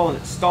stall, and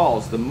it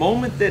stalls. The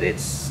moment that it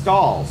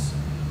stalls,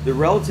 the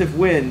relative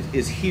wind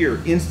is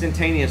here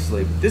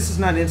instantaneously, but this is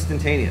not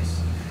instantaneous,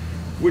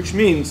 which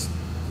means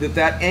that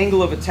that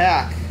angle of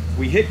attack,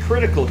 we hit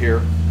critical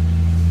here,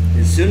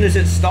 as soon as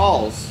it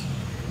stalls,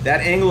 that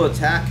angle of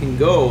attack can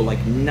go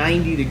like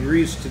 90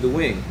 degrees to the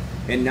wing.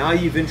 And now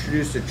you've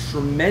introduced a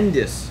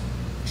tremendous,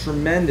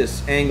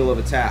 tremendous angle of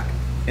attack.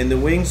 And the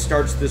wing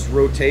starts this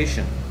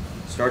rotation.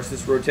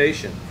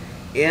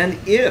 And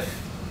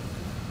if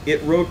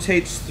it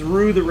rotates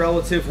through the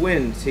relative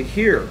wind to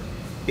here,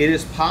 it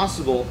is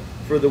possible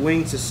for the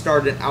wing to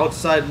start an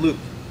outside loop.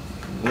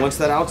 And once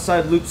that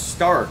outside loop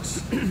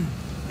starts,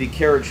 the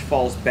carriage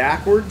falls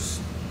backwards,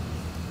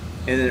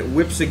 and then it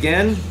whips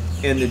again,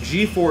 and the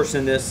G-force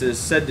in this is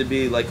said to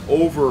be like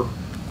over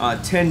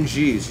 10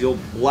 Gs. You'll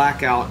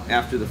black out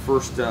after the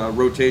first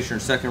rotation or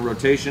second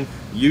rotation.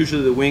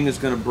 Usually the wing is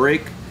going to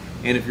break,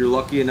 and if you're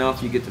lucky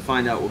enough, you get to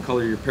find out what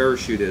color your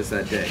parachute is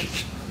that day.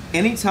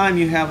 Anytime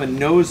you have a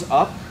nose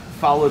up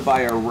followed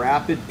by a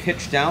rapid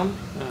pitch down,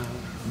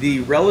 the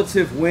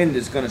relative wind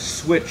is going to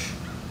switch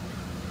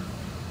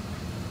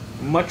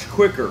much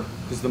quicker,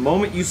 because the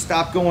moment you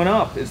stop going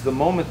up is the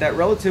moment that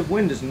relative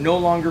wind is no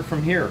longer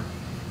from here.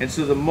 And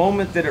so the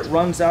moment that it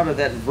runs out of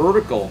that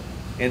vertical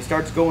and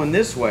starts going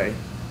this way,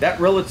 that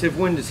relative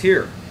wind is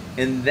here.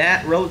 And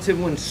that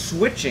relative wind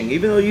switching,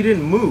 even though you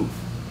didn't move,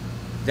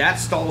 that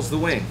stalls the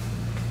wing.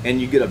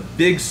 And you get a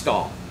big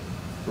stall.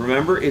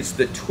 Remember, it's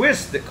the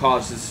twist that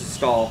causes the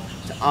stall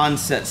to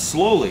onset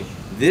slowly.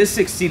 This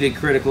exceeded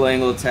critical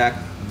angle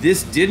attack.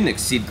 This didn't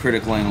exceed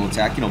critical angle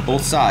attack, you know,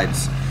 both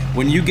sides.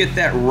 When you get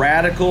that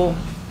radical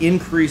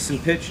increase in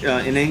pitch,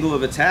 in angle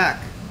of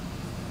attack,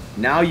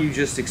 now you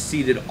just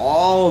exceeded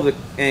all the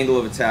angle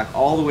of attack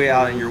all the way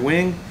out in your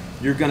wing.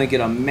 You're going to get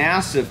a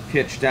massive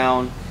pitch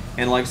down,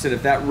 and like I said,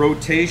 if that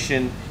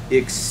rotation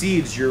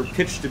exceeds your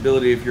pitch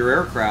stability of your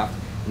aircraft,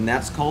 and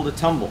that's called a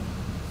tumble.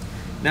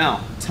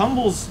 Now,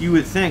 tumbles, you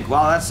would think,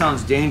 wow, that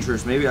sounds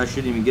dangerous. Maybe I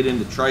shouldn't even get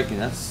into triking.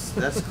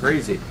 That's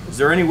crazy. Is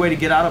there any way to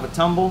get out of a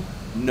tumble?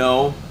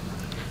 No.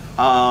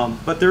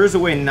 But there is a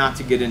way not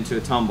to get into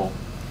a tumble.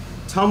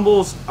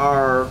 Tumbles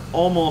are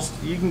almost,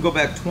 you can go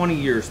back 20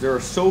 years, there are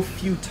so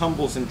few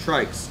tumbles in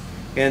trikes.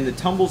 And the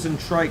tumbles in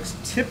trikes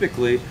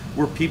typically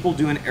were people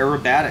doing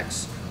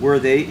aerobatics, where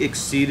they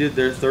exceeded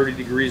their 30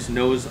 degrees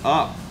nose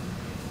up.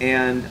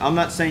 And I'm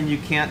not saying you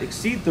can't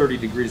exceed 30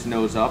 degrees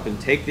nose up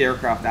and take the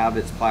aircraft out of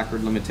its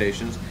placard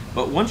limitations,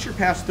 but once you're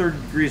past 30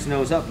 degrees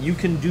nose up, you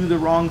can do the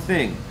wrong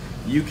thing.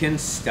 You can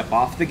step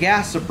off the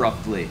gas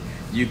abruptly.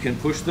 You can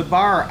push the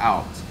bar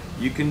out.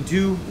 You can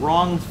do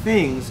wrong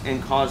things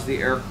and cause the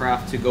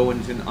aircraft to go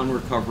into an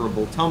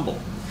unrecoverable tumble.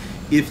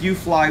 If you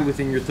fly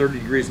within your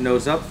 30 degrees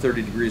nose up,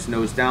 30 degrees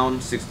nose down,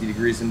 60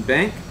 degrees in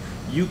bank,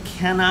 you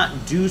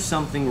cannot do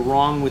something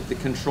wrong with the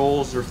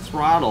controls or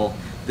throttle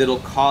that'll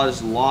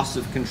cause loss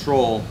of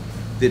control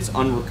that's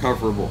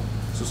unrecoverable.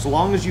 So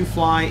long as you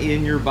fly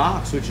in your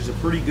box, which is a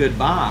pretty good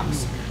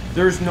box,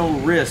 there's no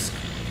risk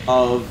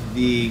of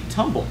the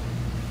tumble.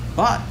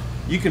 But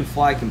you can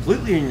fly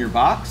completely in your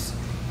box,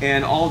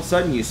 and all of a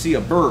sudden you see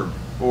a bird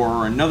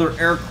or another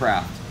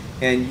aircraft,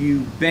 and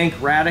you bank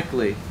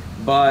radically,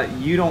 but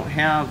you don't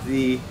have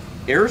the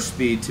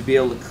airspeed to be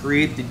able to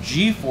create the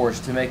G-force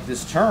to make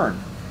this turn.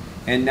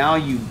 And now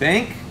you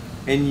bank,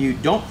 and you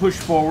don't push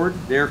forward,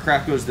 the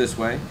aircraft goes this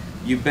way.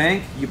 You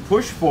bank, you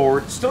push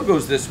forward, still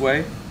goes this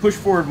way. Push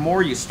forward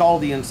more, you stall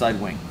the inside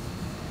wing.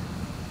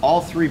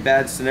 All three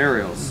bad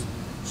scenarios.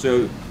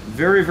 So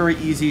very, very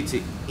easy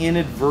to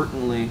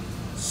inadvertently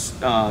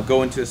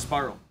go into a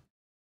spiral.